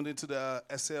 You tuned into the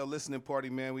SL listening party,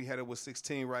 man. We had it with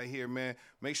 16 right here, man.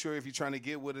 Make sure if you're trying to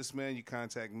get with us, man, you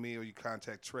contact me or you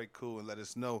contact Trey Cool and let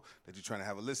us know that you're trying to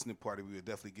have a listening party. We would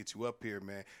definitely get you up here,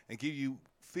 man, and give you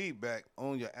feedback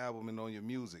on your album and on your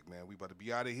music, man. We about to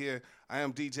be out of here. I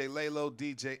am DJ Laylo,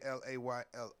 DJ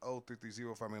LAYLO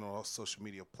 330. Find me on all social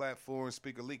media platforms.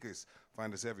 Speaker Leakers,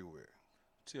 find us everywhere.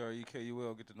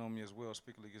 TREKUL, get to know me as well.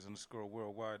 Speaker Leakers _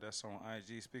 worldwide. That's on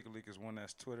IG. Speaker Leakers 1,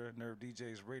 that's Twitter. Nerve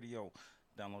DJs Radio.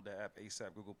 Download that app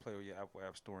ASAP, Google Play or your Apple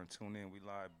App Store and tune in. We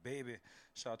live, baby.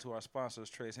 Shout out to our sponsors,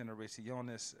 Tres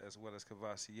Generaciones, as well as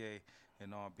Cavassier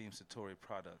and all Beam Satori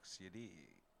products. You dig?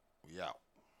 We out.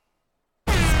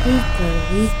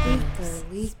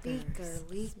 Speaker.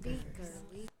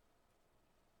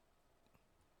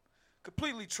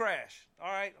 Completely trash.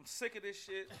 All right, I'm sick of this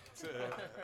shit.